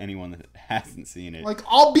for anyone that hasn't seen it. Like,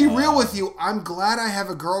 I'll be real with you. I'm glad I have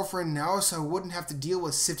a girlfriend now, so I wouldn't have to deal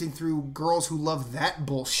with sifting through girls who love that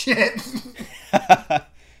bullshit.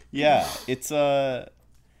 Yeah, it's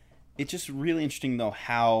just really interesting though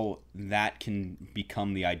how that can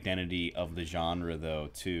become the identity of the genre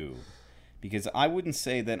though too, because I wouldn't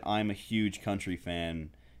say that I'm a huge country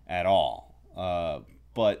fan at all,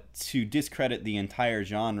 but to discredit the entire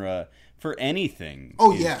genre for anything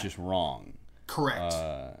is just wrong. Correct.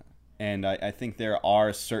 And I think there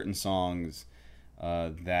are certain songs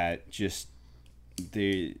that just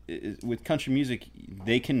with country music,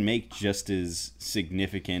 they can make just as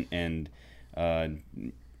significant and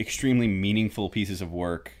extremely meaningful pieces of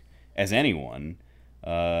work as anyone,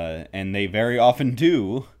 and they very often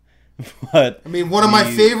do. But I mean, one of my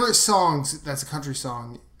favorite songs that's a country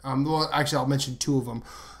song. Well, actually, I'll mention two of them.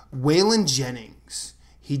 Waylon Jennings.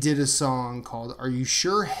 He did a song called "Are You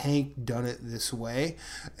Sure Hank Done It This Way?"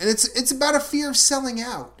 And it's about a fear of selling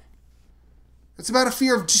out. It's about a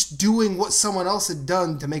fear of just doing what someone else had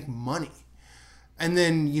done to make money. And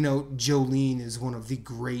then, Jolene is one of the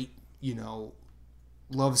great,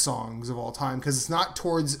 love songs of all time, because it's not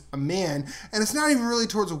towards a man, and it's not even really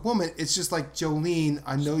towards a woman. It's just like, Jolene,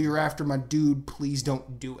 I know you're after my dude, please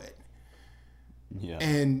don't do it. Yeah.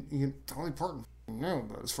 And the only part no,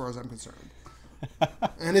 but as far as I'm concerned.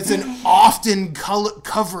 And it's an often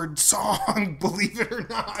covered song, believe it or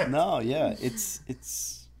not. No, yeah,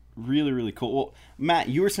 it's really, really cool. Well, Matt,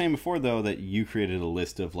 you were saying before though that you created a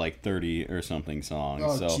list of like 30 or something songs.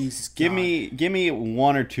 Oh, so Jesus give God. me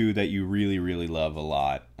one or two that you really, really love a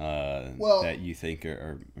lot, that you think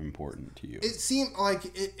are important to you. It seemed like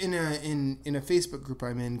in a Facebook group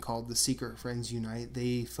I'm in called The Secret Friends Unite,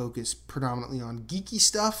 they focus predominantly on geeky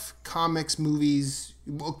stuff, comics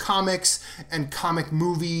and comic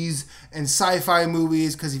movies and sci-fi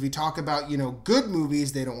movies, because if you talk about good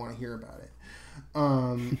movies, they don't want to hear about it.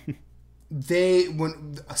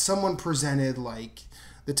 When someone presented like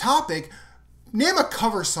the topic, name a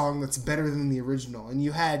cover song that's better than the original, and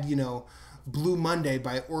you had Blue Monday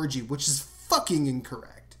by Orgy, which is fucking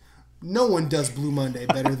incorrect. No one does Blue Monday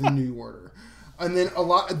better than New Order. And then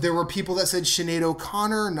there were people that said Sinead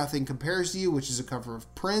O'Connor, Nothing Compares to You, which is a cover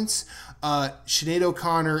of Prince. Sinead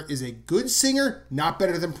O'Connor is a good singer, not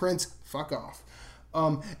better than Prince. Fuck off.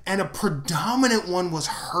 And a predominant one was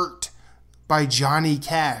Hurt by Johnny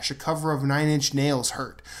Cash, a cover of Nine Inch Nails'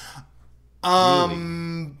 Hurt.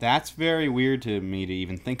 Really? That's very weird to me to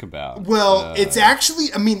even think about. Well, it's actually,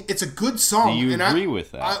 it's a good song. Do you agree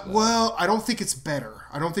with that? I don't think it's better.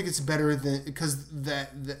 I don't think it's better than, because the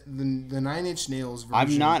Nine Inch Nails version.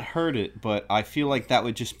 I've not heard it, but I feel like that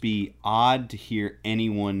would just be odd to hear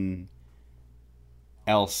anyone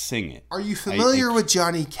else sing it. Are you familiar with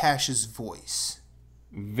Johnny Cash's voice?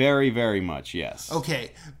 Very, very much, yes.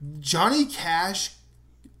 Okay, Johnny Cash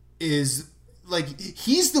is like,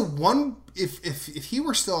 he's the one. If he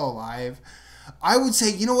were still alive, I would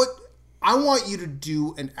say, you know what? I want you to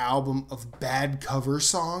do an album of bad cover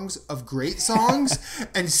songs of great songs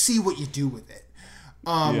and see what you do with it.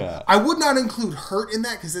 I would not include Hurt in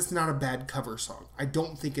that because it's not a bad cover song. I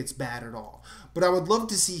don't think it's bad at all. But I would love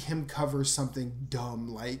to see him cover something dumb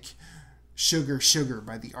like Sugar Sugar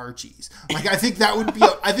by the Archies. Like, I think that would be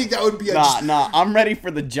I'm ready for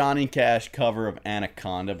the Johnny Cash cover of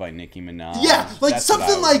Anaconda by Nicki Minaj. Yeah, like that's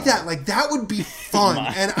something like that. Like, that would be fun.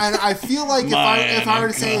 and I feel like if I were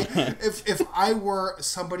to say, if I were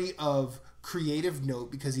somebody of creative note,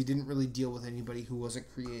 because he didn't really deal with anybody who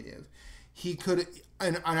wasn't creative, he could,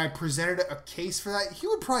 and I presented a case for that, he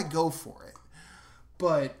would probably go for it.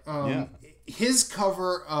 But his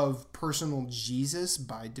cover of Personal Jesus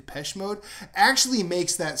by Depeche Mode actually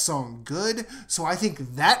makes that song good. So I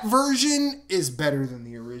think that version is better than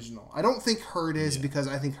the original. I don't think Hurt is, because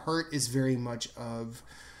I think Hurt is very much of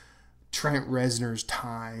Trent Reznor's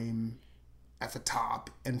time at the top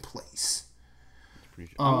and place.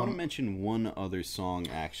 I want to mention one other song,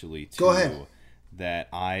 actually, too. Go ahead. That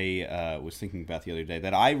I was thinking about the other day,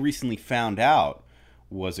 that I recently found out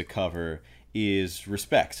was a cover, is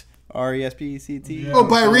Respect R-E-S-P-E-C-T. Yeah. Oh,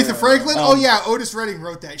 by Aretha Franklin? Oh, yeah, Otis Redding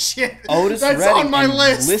wrote that shit. Otis That's Redding. on my and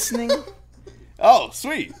list. Listening. Oh,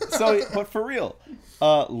 sweet. So, but for real,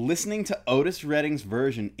 listening to Otis Redding's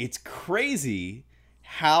version, it's crazy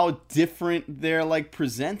how different they're like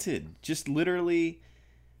presented. Just literally,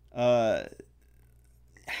 how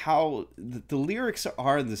the lyrics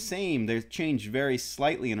are the same. They're changed very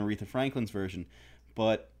slightly in Aretha Franklin's version,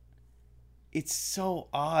 but it's so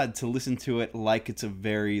odd to listen to it like it's a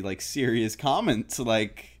very like serious comment.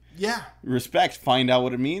 Like, Yeah. respect, find out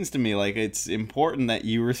what it means to me. Like, it's important that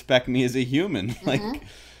you respect me as a human. Like,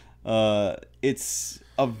 it's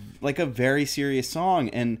a very serious song.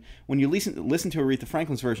 And when you listen to Aretha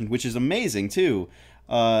Franklin's version, which is amazing too,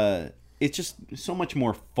 it's just so much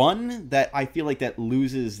more fun that I feel like that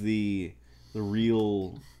loses the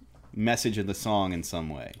real message of the song in some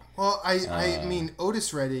way. Well, I mean,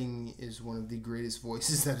 Otis Redding is one of the greatest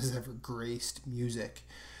voices that has ever graced music.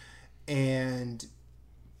 And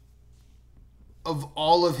of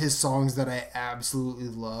all of his songs that I absolutely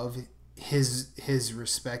love, his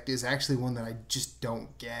Respect is actually one that I just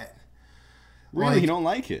don't get. Really, Like, you don't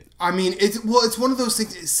like it? I mean, it's one of those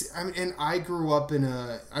things. And I grew up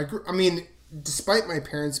in despite my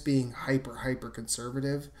parents being hyper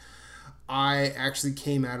conservative, I actually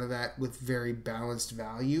came out of that with very balanced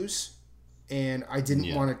values, and I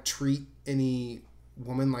didn't want to treat any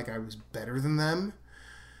woman like I was better than them.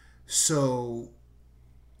 So,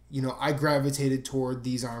 I gravitated toward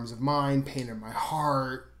These Arms of Mine, Pain in My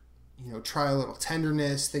Heart, Try a Little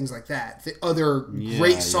Tenderness, things like that. The other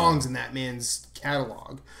great songs in that man's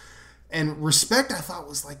catalog. And Respect, I thought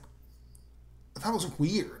was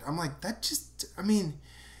weird. I'm like,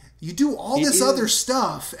 you do all this other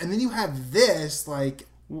stuff, and then you have this, like...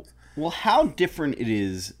 Well, how different it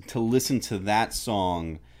is to listen to that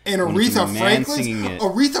song... And Aretha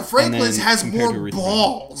Franklin's has more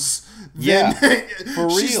balls. Yeah, for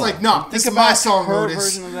real. She's like, no, think this is about my song, her Otis.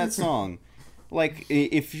 version of that song. Like,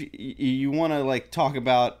 if you want to like talk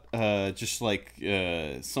about just like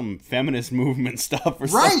some feminist movement stuff or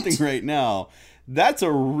something right now, that's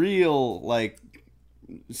a real like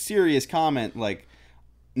serious comment. Like,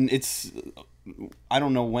 it's... I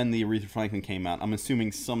don't know when the Aretha Franklin came out. I'm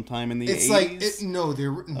assuming sometime in the 80s. It's like no.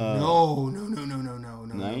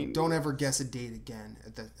 Don't ever guess a date again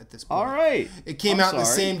at this point. All right. It came out in the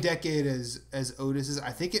same decade as Otis's.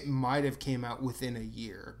 I think it might have came out within a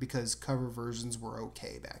year because cover versions were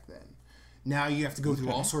okay back then. Now you have to go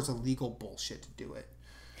through all sorts of legal bullshit to do it.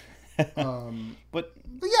 But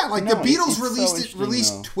yeah, like the Beatles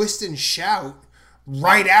released Twist and Shout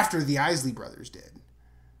right after the Isley Brothers did.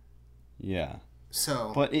 Yeah.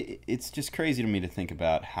 So, but it's just crazy to me to think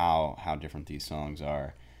about how different these songs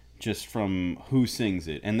are, just from who sings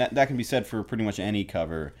it, and that can be said for pretty much any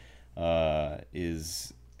cover.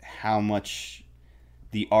 Is how much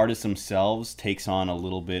the artists themselves takes on a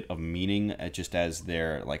little bit of meaning just as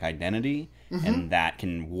their like identity, and that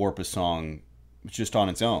can warp a song just on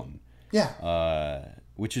its own. Yeah.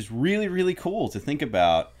 Which is really, really cool to think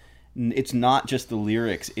about. It's not just the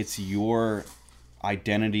lyrics; it's your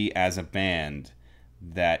identity as a band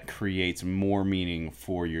that creates more meaning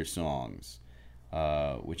for your songs,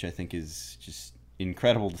 which I think is just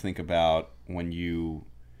incredible to think about when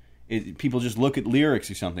people just look at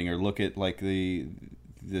lyrics or something, or look at like the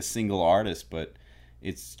single artist, but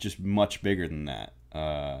it's just much bigger than that.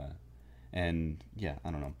 And yeah,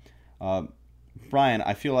 I don't know. Brian,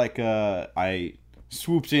 I feel like I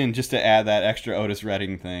swooped in just to add that extra Otis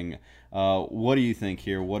Redding thing. What do you think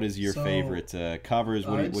here? What is your favorite covers?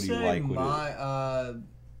 What do you like? My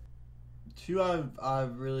two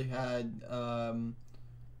I've really had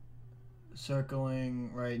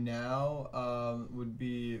circling right now would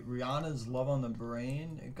be Rihanna's "Love on the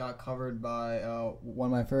Brain." It got covered by one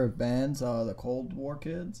of my favorite bands, the Cold War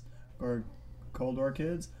Kids.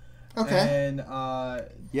 Okay. And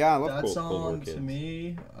yeah, I love that Cold song War Kids. To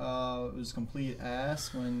me was complete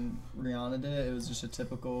ass when Rihanna did it. It was just a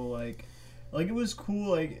typical like it was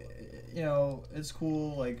cool, like it's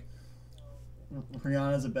cool, like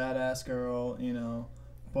Rihanna's a badass girl,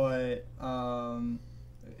 but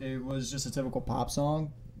it was just a typical pop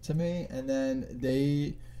song to me. And then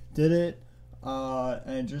they did it,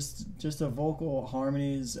 and just the vocal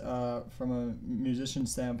harmonies from a musician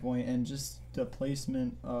standpoint, and just the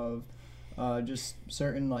placement of just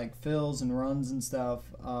certain like fills and runs and stuff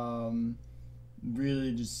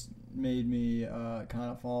really just made me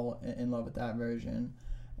kind of fall in love with that version.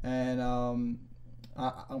 And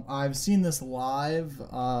I've seen this live,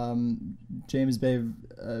 James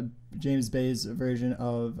Bay's version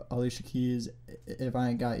of Alicia Keys' "If I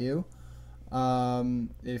Ain't Got You."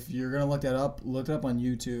 If you're gonna look that up, look it up on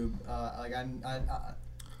YouTube.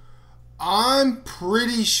 I'm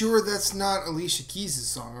pretty sure that's not Alicia Keys'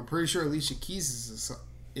 song. I'm pretty sure Alicia Keys'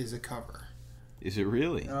 is a cover. Is it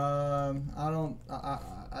really? I don't.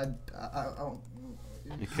 I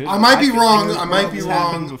might be wrong. I might be It's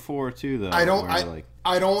wrong. happened before too, though. I don't. where,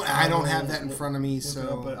 I don't have that in front of me. Look it up,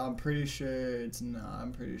 So but I'm pretty sure it's not.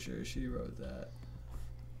 I'm pretty sure she wrote that.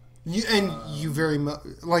 you very much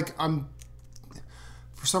like I'm.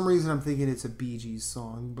 For some reason, I'm thinking it's a Bee Gees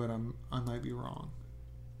song, but I might be wrong.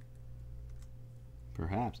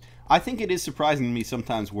 Perhaps. I think it is surprising to me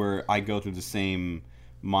sometimes where I go through the same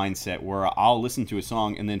mindset where I'll listen to a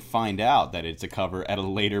song and then find out that it's a cover at a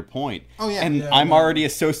later point. Oh, yeah. And Yeah, I'm no. already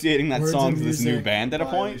associating that Words song of to this new Music band at a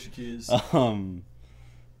by point. Alicia Keys.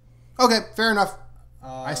 Okay, fair enough.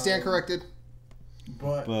 I stand corrected.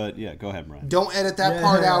 But yeah, go ahead, Brian. Don't edit that Yeah,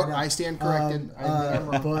 part yeah, out. no. I stand corrected. I am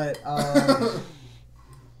wrong.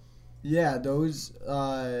 Yeah, those.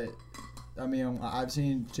 I mean, I've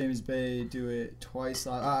seen James Bay do it twice.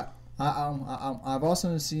 I've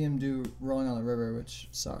also seen him do "Rolling on the River," which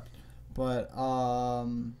sucked. But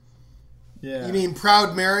yeah. You mean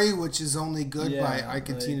 "Proud Mary," which is only good Yeah, by Ike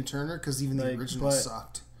and like- Tina Turner, because even the like, original but-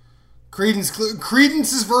 sucked.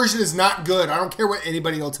 Credence's version is not good. I don't care what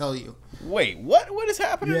anybody will tell you. Wait, what is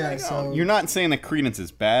happening Yeah, right now? so- You're not saying that Creedence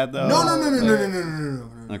is bad, though?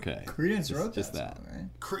 No. Okay. Credence wrote just that, that. song,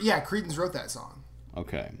 right? Yeah, Creedence wrote that song,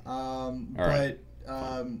 Okay. But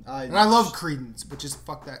and I love Creedence, but just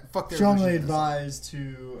fuck that. Fuck their strongly version of that song. advised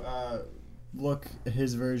to look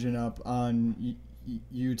his version up on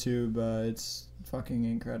YouTube. It's fucking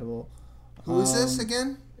incredible. Who is this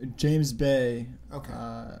again? James Bay. Okay.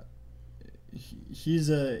 He's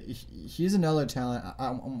another talent.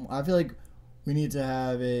 I feel like we need to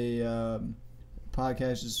have a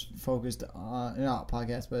podcast just focused on, not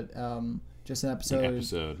podcast, but just an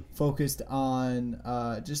episode focused on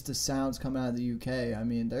just the sounds coming out of the UK. I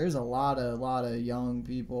mean, there's a lot of young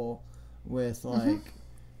people with like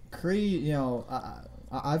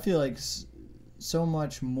I feel like so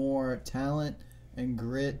much more talent and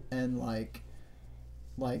grit and like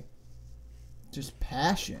just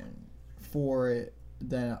passion for it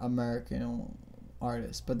than American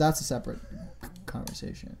artists. But that's a separate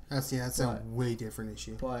conversation. That's a way different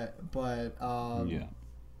issue. But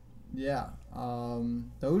Yeah.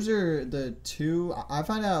 those are the two. I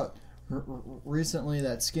found out recently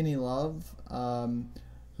that Skinny Love,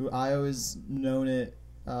 who I always known it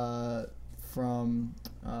from.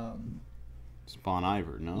 It's Bon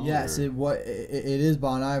Iver, no? Yes, Or- it is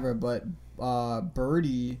Bon Iver, but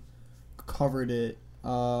Birdie covered it,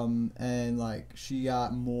 and like she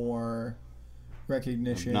got more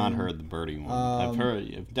recognition. I've not heard the Birdie one. I've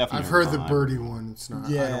definitely I've heard the Bon Iver. Birdie one. It's not. I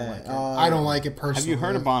don't Yeah, like it. I don't like it personally. Have you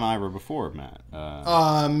heard of Bon Iver before, Matt?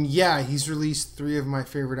 Yeah, he's released 3 of my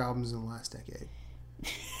favorite albums in the last decade.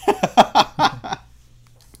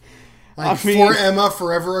 Like I mean- For Emma,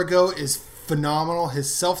 Forever Ago is phenomenal.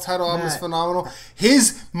 His self-titled album is Matt. phenomenal.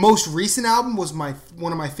 His most recent album was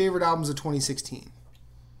one of my favorite albums of 2016.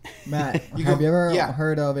 Matt, You have go- you ever yeah.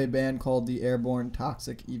 heard of a band called the Airborne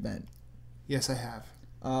Toxic Event? Yes, I have.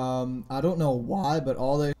 I don't know why, but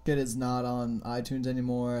all their shit is not on iTunes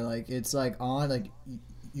anymore. Like it's like on, like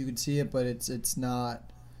you can see it, but it's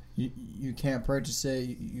not. You can't purchase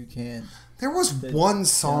it. You can't. There was one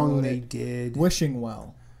song download they it. did. Wishing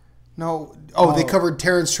Well. No. Oh, they Oh. covered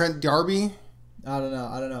Terrence Trent D'Arby. I don't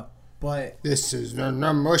know. But This is an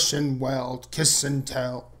emotion well, kiss and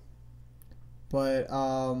tell.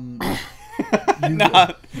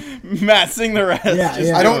 Nah, Matt, sing the rest. Yeah, Just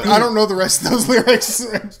yeah. I do it. don't know the rest of those lyrics.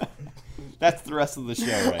 That's the rest of the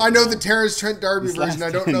show, right? I know now. the Terrence Trent D'Arby These version. last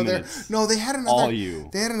I don't 10 know their. minutes. No, they had another. All you.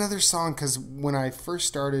 They had another song because when I first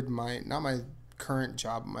started not my current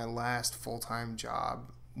job, my last full-time job,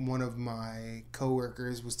 one of my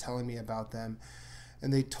coworkers was telling me about them,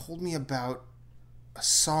 and they told me about a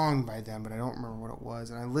song by them, but I don't remember what it was.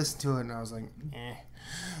 And I listened to it, and I was like, eh.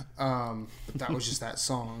 But that was just that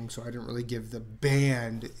song, so I didn't really give the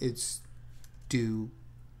band its due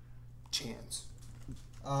chance.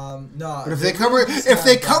 no. But if they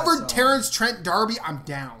covered Terrence Trent D'Arby, I'm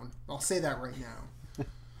down. I'll say that right now.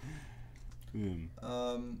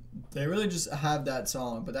 They really just have that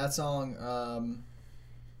song, but that song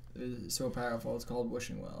is so powerful. It's called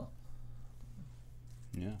Wishing Well.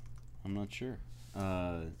 Yeah, I'm not sure.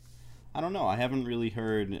 I don't know. I haven't really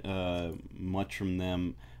heard much from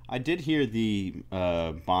them. I did hear the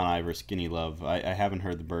Bon Iver Skinny Love. I haven't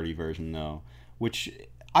heard the Birdie version, though, which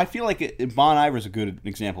I feel like Bon Iver is a good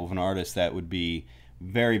example of an artist that would be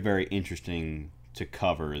very, very interesting to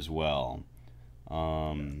cover as well.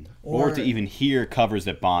 or to even hear covers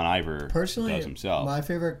that Bon Iver personally, does himself. My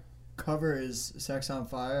favorite cover is "Sex on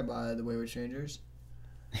Fire" by the Wayward Strangers.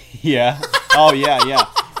 Yeah. Oh yeah, yeah.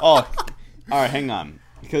 Oh, all right. Hang on,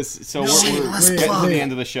 because we're getting to the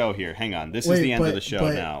end of the show here. Hang on. This is the end of the show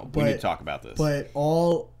now. We need to talk about this. But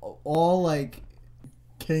all like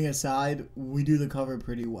kidding aside, we do the cover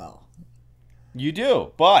pretty well. You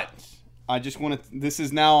do, but I just want to. This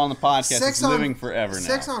is now on the podcast. It's living forever now.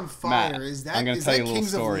 Sex on Fire. Matt, Is that? I'm going to is tell that you a little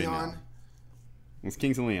Kings story of Leon? now. It's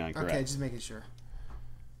Kings of Leon, correct? Okay, just making sure.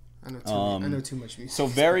 I know too much music. So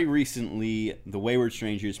very recently, the Wayward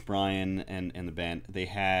Strangers, Brian and the band, they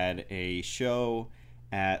had a show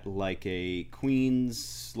at like a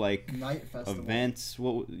Queens night festival event.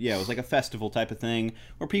 Well, yeah, it was like a festival type of thing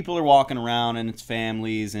where people are walking around and it's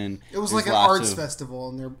families and it was like an arts festival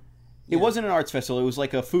and they're. It wasn't an arts festival. It was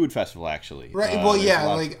like a food festival, actually. Right. Well, yeah.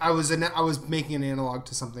 Like I was making an analog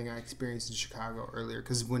to something I experienced in Chicago earlier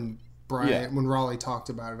because when Raleigh talked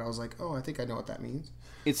about it, I was like, oh, I think I know what that means.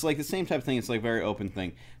 It's like the same type of thing. It's like a very open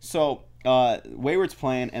thing. So Wayward's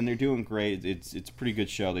playing and they're doing great. It's a pretty good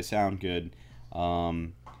show. They sound good.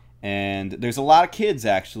 And there's a lot of kids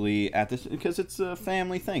actually at this because it's a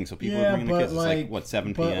family thing. So people are bringing the kids. It's like what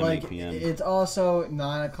 7 p.m., 8 p.m. It's also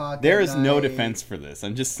 9 o'clock. There is no defense for this.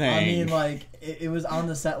 I'm just saying. I mean, like it was on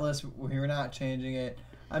the set list. We were not changing it.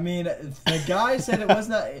 I mean, the guy said it was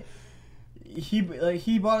not. He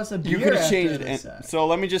bought us a beer. You could have after changed the it. set. So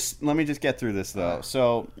let me just get through this though.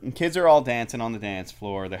 So kids are all dancing on the dance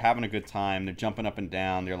floor. They're having a good time. They're jumping up and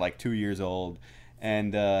down. They're like 2 years old,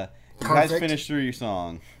 and you guys finish through your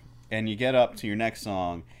song, and you get up to your next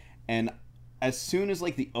song, and as soon as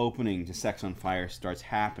like the opening to Sex on Fire starts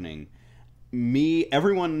happening,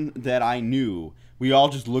 everyone that I knew, we all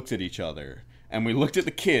just looked at each other. And we looked at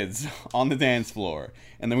the kids on the dance floor.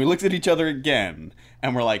 And then we looked at each other again.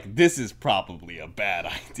 And we're like, this is probably a bad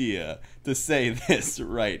idea to say this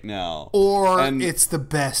right now. Or it's the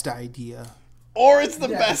best idea. Or it's the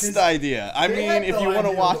best idea. I mean, if you want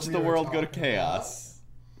to watch the world go to chaos.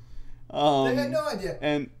 They had no idea.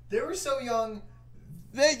 And they were so young.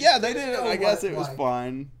 They did it. I guess it was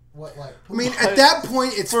fine. I mean, at that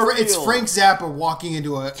point, it's Frank Zappa walking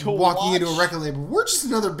into a record label. We're just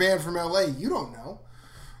another band from LA. You don't know.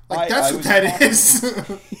 That's what that is.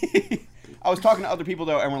 I was talking to other people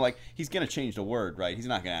though, and we're like, he's gonna change the word, right? He's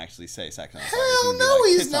not gonna actually say "sex on fire." Hell no,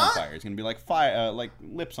 he's not. On fire. It's gonna be like fire, like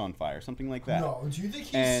lips on fire, something like that. No, do you think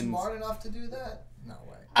he's smart enough to do that? No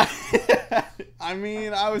way. I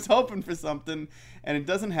mean, I was hoping for something, and it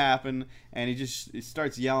doesn't happen. And he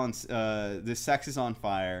starts yelling, "This sex is on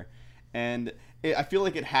fire," and I feel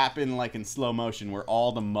like it happened like in slow motion, where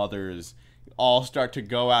all the mothers all start to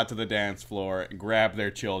go out to the dance floor, grab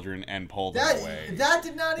their children, and pull them away. That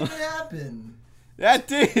did not even happen. That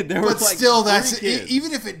did. There was like still,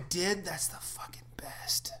 even if it did, that's the fucking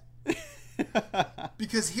best.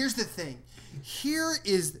 Because here's the thing. Here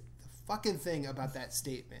is the fucking thing about that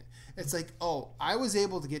statement. It's like, oh, I was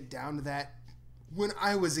able to get down to that when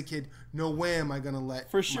I was a kid. No way am I going to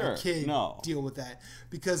let my kid deal with that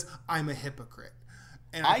because I'm a hypocrite.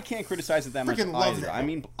 And I can't criticize it that much either. I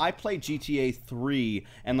mean, I played GTA 3,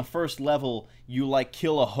 and the first level, you like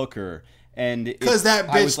kill a hooker, and because that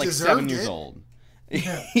bitch I was like 7 years old.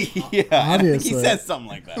 Yeah, I think he said something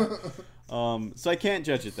like that. So I can't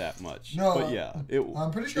judge it that much. No, but yeah,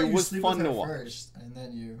 I'm pretty sure it was fun to watch. First, and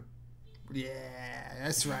then you. Yeah,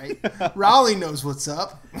 that's right. Raleigh knows what's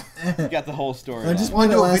up. You got the whole story. I just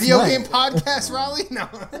want to do a video game podcast, Raleigh. No.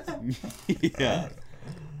 Yeah.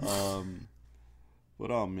 But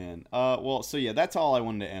oh man, well, so yeah, that's all I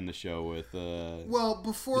wanted to end the show with.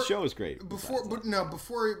 Before the show is great. Before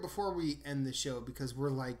we end the show, because we're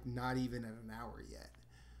like not even at an hour yet,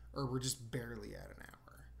 or we're just barely at an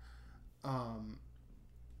hour.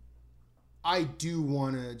 I do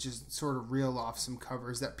want to just sort of reel off some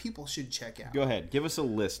covers that people should check out. Go ahead, give us a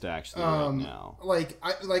list actually right now. Like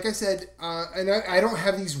I said, and I don't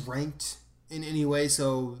have these ranked in any way,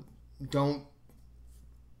 so don't.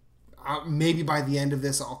 Maybe by the end of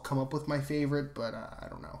this, I'll come up with my favorite, but I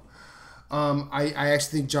don't know. I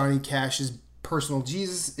actually think Johnny Cash's Personal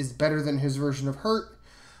Jesus is better than his version of Hurt.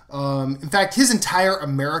 In fact, his entire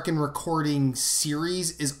American recording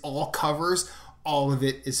series is all covers. All of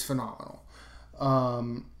it is phenomenal. I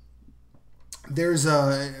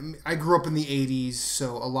grew up in the 80s,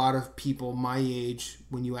 so a lot of people my age,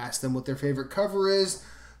 when you ask them what their favorite cover is,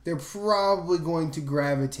 they're probably going to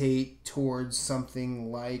gravitate towards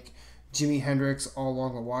something like Jimi Hendrix, All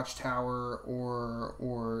Along the Watchtower,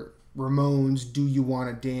 or Ramones, Do You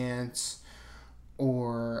Want to Dance,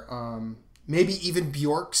 or maybe even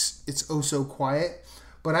Bjork's It's Oh So Quiet.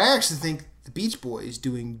 But I actually think The Beach Boys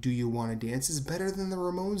doing Do You Want to Dance is better than the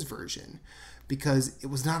Ramones version because it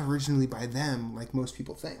was not originally by them like most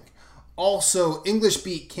people think. Also, English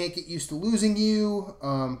Beat, Can't Get Used to Losing You.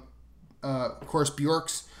 Of course,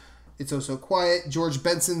 Bjork's It's Oh So Quiet. George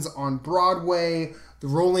Benson's On Broadway. The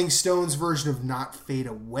Rolling Stones version of Not Fade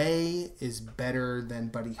Away is better than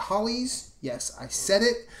Buddy Holly's. Yes, I said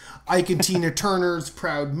it. Ike and Tina Turner's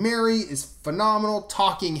Proud Mary is phenomenal.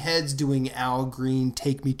 Talking Heads doing Al Green,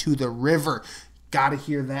 Take Me to the River. Gotta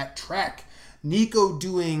hear that track. Nico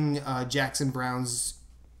doing Jackson Browne's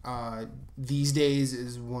These Days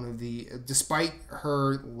is one of the... Despite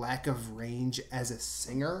her lack of range as a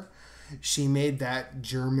singer, she made that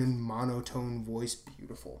German monotone voice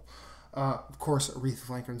beautiful. Of course, Aretha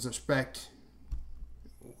Franklin's Respect,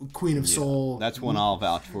 Queen of Soul. That's one I'll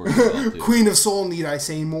vouch for as well, too. Queen of Soul, need I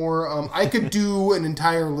say more? I could do an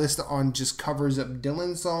entire list on just covers of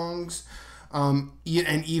Dylan songs, and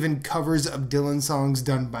even covers of Dylan songs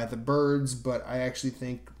done by the Byrds, but I actually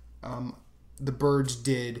think the Byrds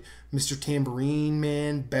did Mr. Tambourine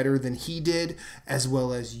Man better than he did, as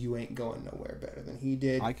well as You Ain't Going Nowhere better than he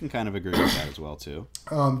did. I can kind of agree with that as well, too.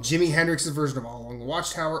 Jimi Hendrix's version of All Along the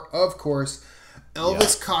Watchtower, of course.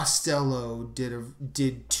 Elvis Costello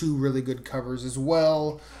did two really good covers as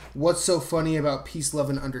well. What's So Funny About Peace,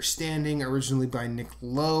 Love, and Understanding, originally by Nick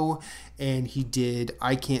Lowe, and he did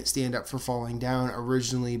I Can't Stand Up for Falling Down,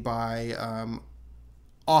 originally by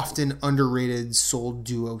often underrated soul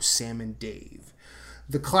duo Sam and Dave.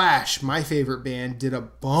 The Clash, my favorite band, did a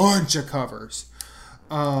bunch of covers.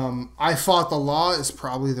 I Fought the Law is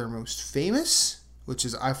probably their most famous, which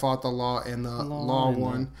is I Fought the Law and the Law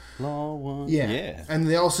One. Law One. Yeah. And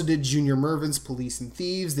they also did Junior Murvin's Police and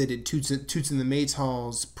Thieves. They did Toots in the Maid's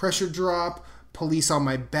Hall's Pressure Drop. Police on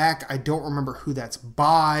My Back. I don't remember who that's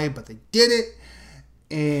by, but they did it.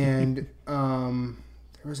 And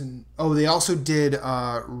they also did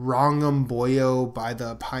Rongum Boyo by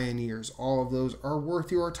the Pioneers. All of those are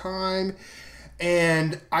worth your time.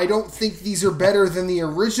 And I don't think these are better than the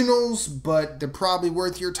originals, but they're probably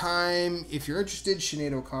worth your time. If you're interested,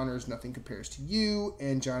 Sinead O'Connor's Nothing Compares to You,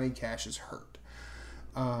 and Johnny Cash's Hurt.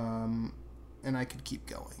 And I could keep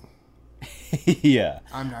going. Yeah.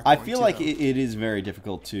 I'm not I going feel to, like though. it is very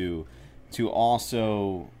difficult to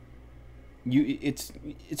also...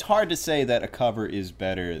 It's hard to say that a cover is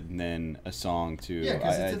better than a song, too.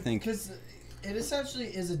 Yeah, I think... because it essentially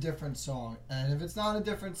is a different song. And if it's not a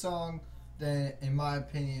different song... then in my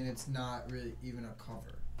opinion, it's not really even a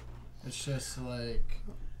cover. It's just like,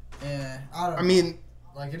 I don't know. I mean,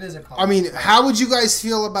 like it is a cover. I mean, how would you guys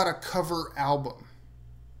feel about a cover album?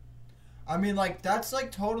 I mean, like that's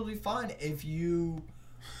like totally fine if you.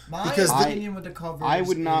 My Because opinion with the covers, I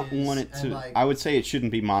would not is, want it to... like, I would say it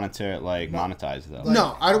shouldn't be monetized, though.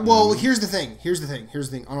 No, here's the thing.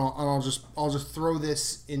 And I'll just throw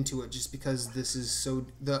this into it just because this is so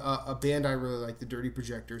a band I really like, the Dirty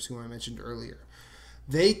Projectors, who I mentioned earlier.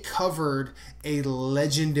 They covered a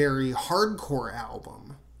legendary hardcore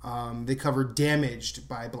album. They covered Damaged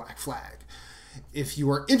by Black Flag. If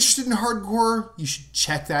you are interested in hardcore, you should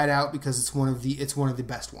check that out because it's one of the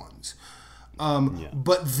best ones.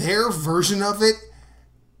 But their version of it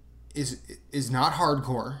is not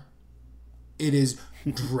hardcore. It is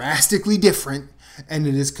drastically different, and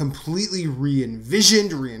it is completely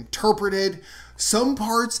re-envisioned, reinterpreted. Some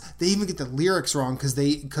parts they even get the lyrics wrong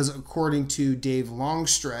because according to Dave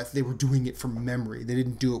Longstreth, they were doing it from memory. They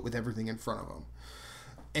didn't do it with everything in front of them.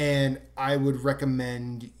 And I would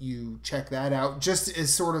recommend you check that out, just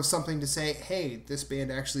as sort of something to say, hey, this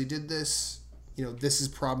band actually did this. You know, this is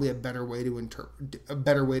probably a better way to interpret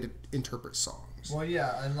songs. Well,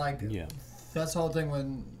 yeah, and like that's the whole thing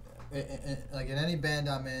when, like in any band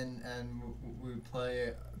I'm in and we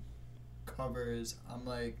play covers, I'm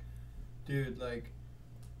like, dude, like,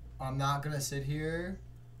 I'm not gonna sit here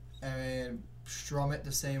and strum it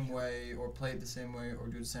the same way or play it the same way or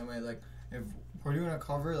do it the same way. Like, if we're doing a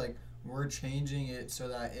cover, like, we're changing it so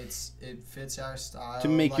that it fits our style. To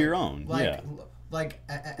make your own, Like what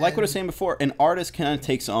I was saying before, an artist kind of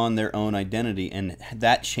takes on their own identity, and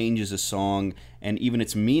that changes a song and even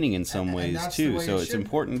its meaning in some ways too. So it's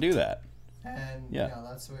important to do that. And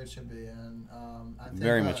that's the way it should be. And I think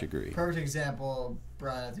very much agree. Perfect example,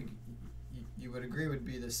 Brian. I think you would agree would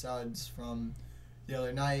be the Suds from the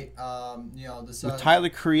other night. The Suds with Tyler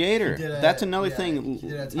Creator. That's another thing.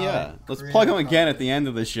 Let's plug him again at the end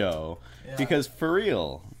of the show because for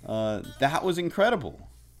real, that was incredible.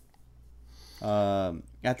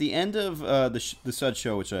 At the end of the Suds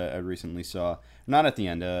show, which I recently saw, not at the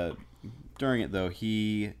end, during it though,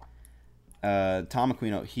 Tom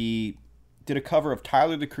Aquino, he did a cover of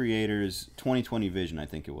Tyler the Creator's 2020 Vision, I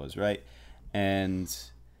think it was, right? and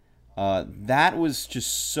that was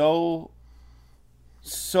just so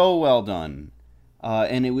well done.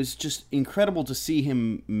 And it was just incredible to see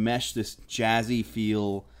him mesh this jazzy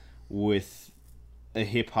feel with a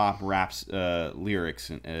hip-hop rap lyrics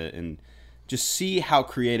and just see how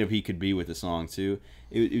creative he could be with the song, too.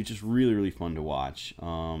 It was just really, really fun to watch.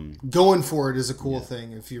 Going for it is a cool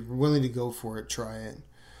thing. If you're willing to go for it, try it.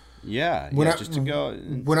 Just to go.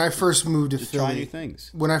 When I first moved to Philly, try new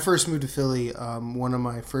things. When I first moved to Philly, one of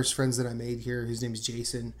my first friends that I made here, his name is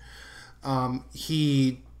Jason,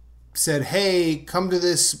 he said, "Hey, come to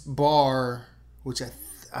this bar," which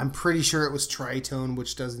I'm pretty sure it was Tritone,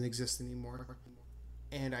 which doesn't exist anymore.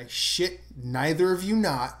 And I shit neither of you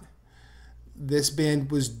not. This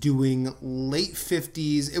band was doing late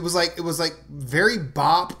 50s. It was like very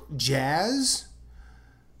bop jazz.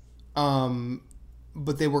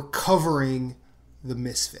 But they were covering the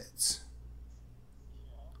Misfits.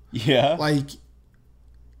 Yeah. Like,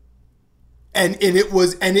 and it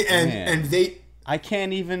was and they. I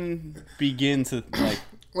can't even begin to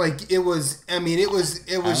Like it was. I mean, it was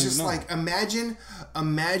just know. like imagine,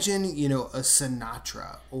 you know, a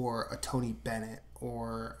Sinatra or a Tony Bennett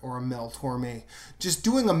or a Mel Torme just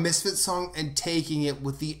doing a Misfits song and taking it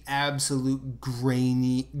with the absolute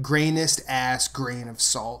grainest ass grain of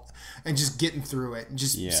salt and just getting through it and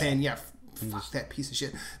just saying, fuck that piece of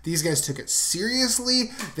shit. These guys took it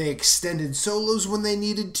seriously. They extended solos when they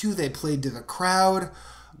needed to. They played to the crowd.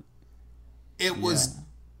 It was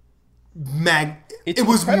it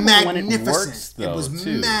was magnificent. When it works, though, it was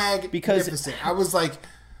magnificent. Because I was like,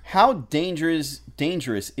 how dangerous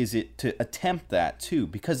is it to attempt that too?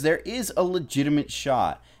 Because there is a legitimate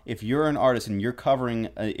shot if you're an artist and you're covering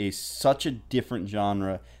such a different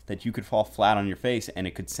genre that you could fall flat on your face and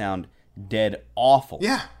it could sound dead awful.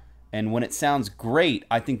 Yeah. And when it sounds great,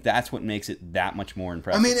 I think that's what makes it that much more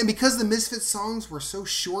impressive. I mean, and because the Misfits songs were so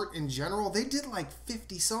short in general, they did like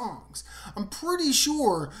 50 songs. I'm pretty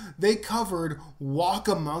sure they covered Walk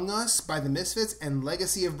Among Us by the Misfits and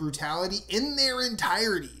Legacy of Brutality in their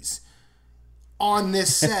entireties on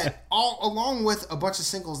this set, all along with a bunch of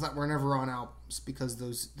singles that were never on albums because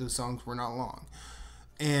those songs were not long.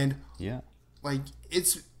 And like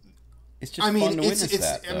it's just fun to witness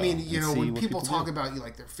that. I mean, you know, when people talk about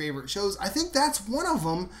like their favorite shows, I think that's one of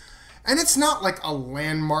them. And it's not like a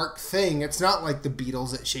landmark thing. It's not like the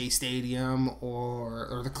Beatles at Shea Stadium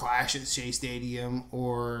or the Clash at Shea Stadium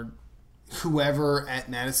or whoever at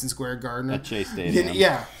Madison Square Garden. At Shea Stadium.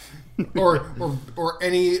 Yeah. or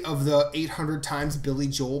any of the 800 times Billy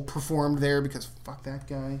Joel performed there because fuck that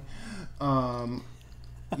guy.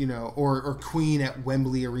 You know, or Queen at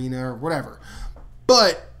Wembley Arena or whatever.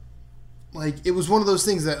 But like, it was one of those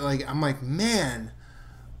things that, like, I'm like, man,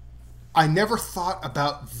 I never thought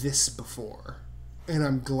about this before. And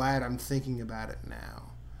I'm glad I'm thinking about it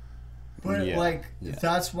now. But,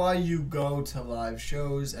 that's why you go to live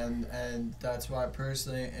shows, and that's why,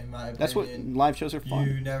 personally, in my opinion... That's what live shows are fun.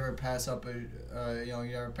 You never pass up an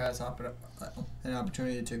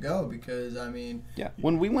opportunity to go, because, I mean... Yeah,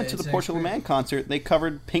 when we went to the Portia Le Mans concert, they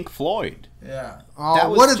covered Pink Floyd. Yeah.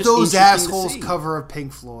 Oh, what did those assholes cover of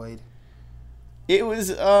Pink Floyd? It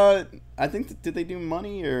was, I think, did they do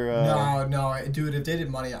Money or? No, dude. If they did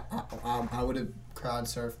Money, I would have crowd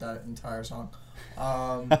surfed that entire song.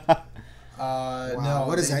 Wow, no,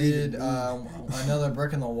 what does they that did another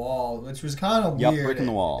Brick in the Wall, which was kind of weird. Brick in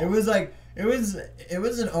the Wall. It was like it was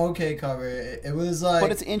an okay cover. It was like,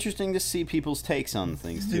 but it's interesting to see people's takes on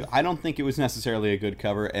things too. I don't think it was necessarily a good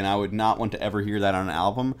cover, and I would not want to ever hear that on an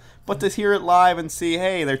album. But to hear it live and see,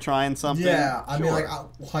 hey, they're trying something. Yeah, I sure.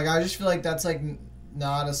 mean, I just feel like that's like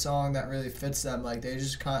not a song that really fits them. Like they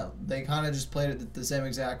kind of just played it the same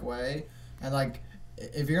exact way. And like,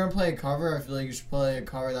 if you're gonna play a cover, I feel like you should play a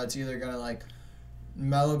cover that's either gonna like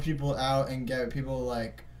mellow people out and get people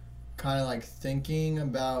like kind of like thinking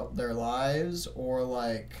about their lives, or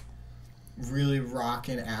like really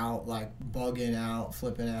rocking out, like bugging out,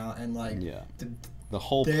 flipping out, and like the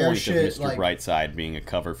whole point of Mr. Like, Brightside being a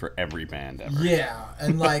cover for every band ever. Yeah,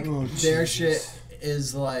 and like their shit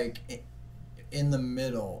is like in the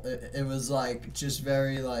middle. It was like just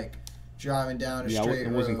very like driving down a straight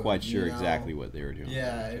road. I wasn't quite sure exactly what they were doing.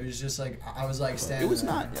 Yeah, it was just like I was like standing. It was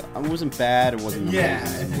not. It wasn't bad. It wasn't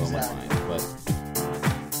amazing. Yeah, exactly. But.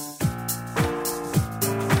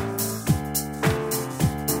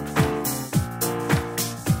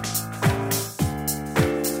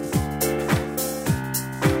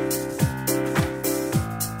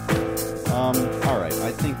 All right.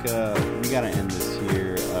 I think we got to end this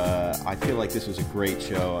here. I feel like this was a great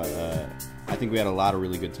show. I think we had a lot of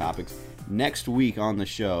really good topics. next week on the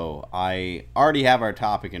show, I already have our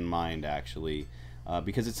topic in mind, actually,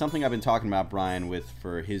 because it's something I've been talking about Brian with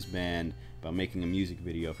for his band, about making a music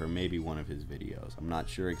video for maybe one of his videos. I'm not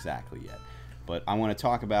sure exactly yet. But I want to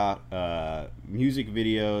talk about music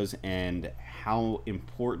videos and how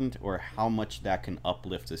important or how much that can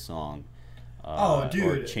uplift a song. Or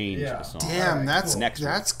change a song. Damn, that's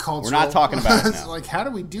next cultural. We're not talking about it now. Like, how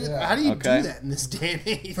do we do that? How do you do that in this day and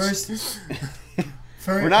age? First,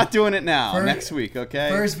 we're not doing it now. Next week, okay?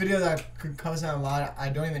 First video that comes out of my mind, I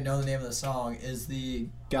don't even know the name of the song, is the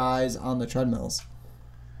guys on the treadmills.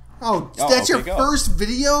 Oh, that's your first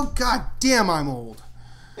video? God damn, I'm old.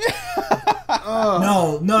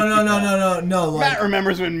 No. Like, Matt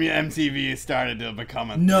remembers when MTV started to become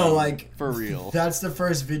a no, thing, like for real. That's the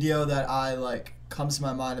first video that I like comes to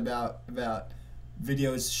my mind about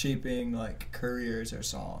videos shaping like careers or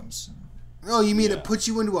songs. Oh, you mean it puts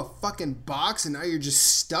you into a fucking box and now you're just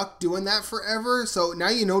stuck doing that forever? So now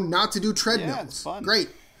you know not to do treadmills. Yeah, it's fun. Great.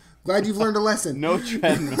 Glad you've learned a lesson. No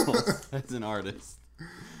treadmills as an artist.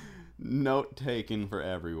 Note taken for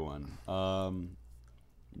everyone.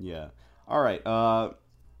 Yeah. All right.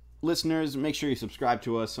 Listeners, make sure you subscribe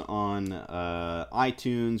to us on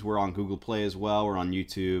iTunes. We're on Google Play as well. We're on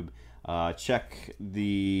YouTube. Check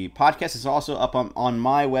the podcast is also up on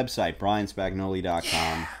my website,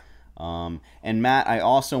 brianspagnoli.com. And Matt, I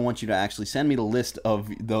also want you to actually send me the list of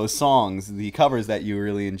those songs, the covers that you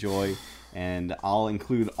really enjoy, and I'll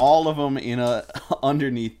include all of them in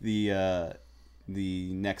underneath the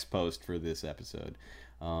next post for this episode.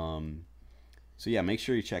 So yeah, make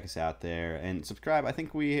sure you check us out there and subscribe. I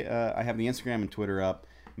think I have the Instagram and Twitter up.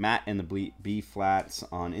 Matt and the B Flats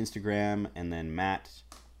on Instagram, and then Matt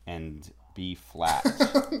and B Flat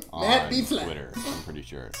on Matt B. Flat. Twitter. I'm pretty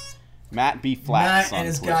sure. Matt B Flats Matt and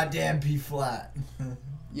his Twitter. goddamn B Flat.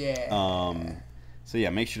 Yeah. So yeah,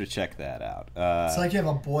 make sure to check that out. It's like you have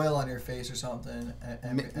a boil on your face or something.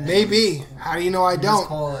 And Maybe. How do you know I just don't?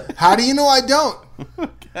 call it. How do you know I don't?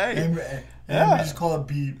 Okay. And we just call it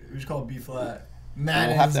B. We just call it B Flat. Matt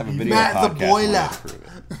We'll have to have a video Matt the podcast boiler. to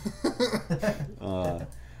prove it.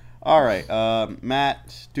 All right,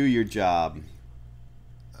 Matt, do your job.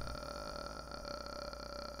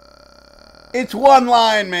 It's one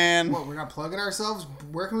line, man. What, we're not plugging ourselves?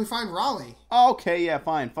 Where can we find Raleigh? Okay, yeah,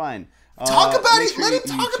 fine. Talk about it. Sure Let you him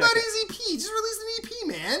talk check about it. his EP. He just released an EP,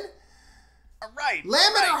 man. All right.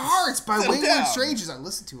 Lamb in Our Hearts by Settle Wayward down. Strangers. I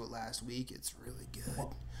listened to it last week. It's really good.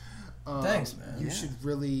 Thanks, man. You should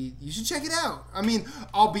check it out. I mean,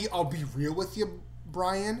 I'll be real with you,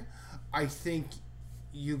 Brian. I think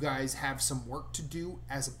you guys have some work to do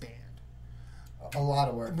as a band. A lot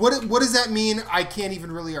of work. What does that mean? I can't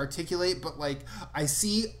even really articulate, but like I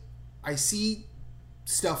see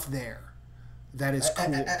stuff there that is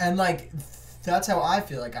cool. And like that's how I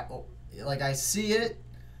feel. Like I see it.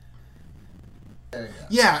 There you go.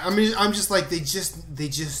 Yeah, I mean, I'm just like they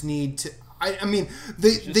just need to. I mean,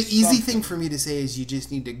 the easy thing for me to say is you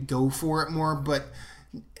just need to go for it more. But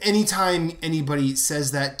anytime anybody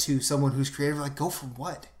says that to someone who's creative, like, go for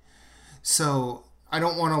what? So I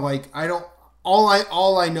don't want to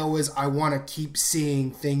All I know is I want to keep seeing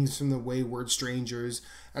things from the Wayward Strangers,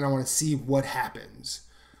 and I want to see what happens.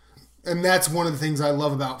 And that's one of the things I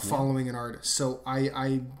love about following an artist. So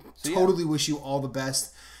I totally wish you all the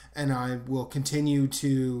best, and I will continue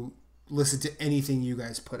to listen to anything you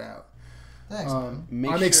guys put out. Thanks.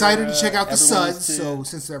 I'm excited to check out the Suds. So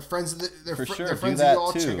since they're friends, they're friends of you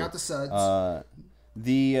all. Check out the Suds.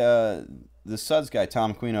 The Suds guy,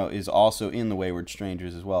 Tom Aquino, is also in the Wayward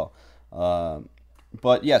Strangers as well.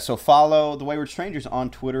 But yeah, so follow the Wayward Strangers on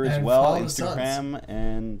Twitter as well, Instagram,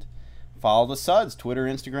 and follow the Suds, Twitter,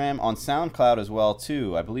 Instagram, on SoundCloud as well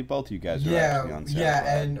too. I believe both of you guys are actually on SoundCloud.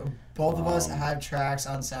 Yeah, and both of us have tracks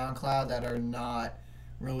on SoundCloud that are not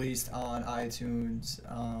released on iTunes.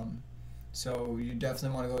 So you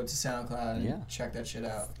definitely want to go to SoundCloud and check that shit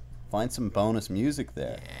out. Find some bonus music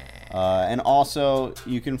there. And also,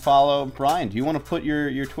 you can follow Brian. Do you want to put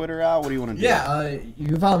your Twitter out? What do you want to do? Yeah, you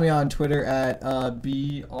can follow me on Twitter at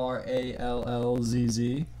BRALLZZ.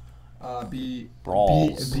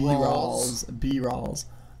 Brawls. B-Rawls.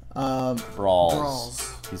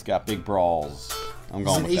 Brawls. He's got big brawls. I'm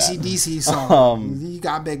going with it's that. an AC/DC song. You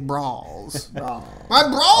got big brawls. Brawls. My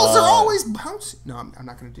brawls are always bouncing. No, I'm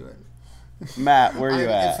not going to do it. Matt, where are you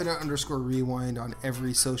at? Infinite_rewind on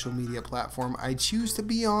every social media platform I choose to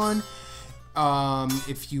be on.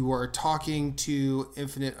 If you are talking to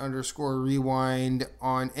Infinite_rewind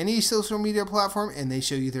on any social media platform and they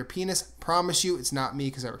show you their penis, promise you it's not me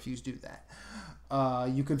because I refuse to do that.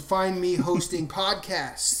 You can find me hosting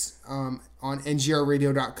podcasts on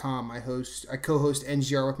ngrradio.com. I co-host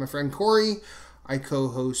NGR with my friend Corey. I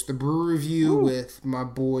co-host the Brew Review with my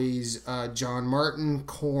boys John Martin,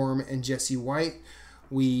 Corm, and Jesse White.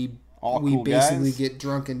 We cool basically guys. get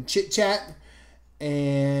drunk and chit-chat.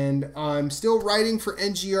 And I'm still writing for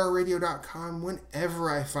ngrradio.com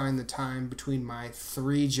whenever I find the time between my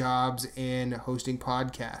 3 jobs and hosting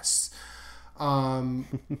podcasts.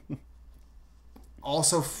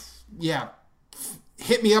 Also,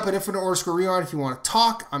 hit me up at Infinite_Rewind if you want to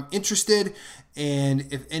talk. I'm interested. And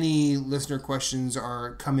if any listener questions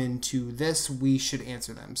come into this, we should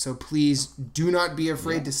answer them. So please do not be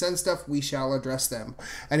afraid to send stuff. We shall address them.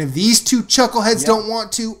 And if these 2 chuckleheads don't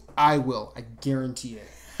want to, I will. I guarantee it.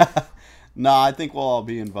 No, I think we'll all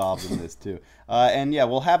be involved in this too. And yeah,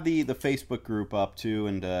 we'll have the Facebook group up too,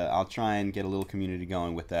 and I'll try and get a little community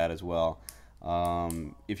going with that as well.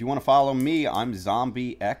 If you want to follow me, I'm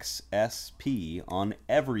ZombieXSP on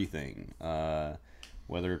everything.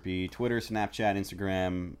 Whether it be Twitter, Snapchat,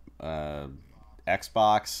 Instagram,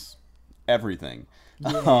 Xbox, everything.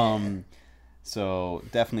 Yeah. So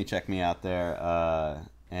definitely check me out there.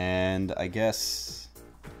 And I guess,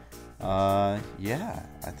 I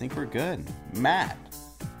think we're good. Matt,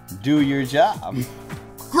 do your job.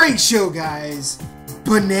 Great show, guys.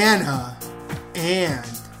 Banana and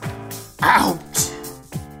out.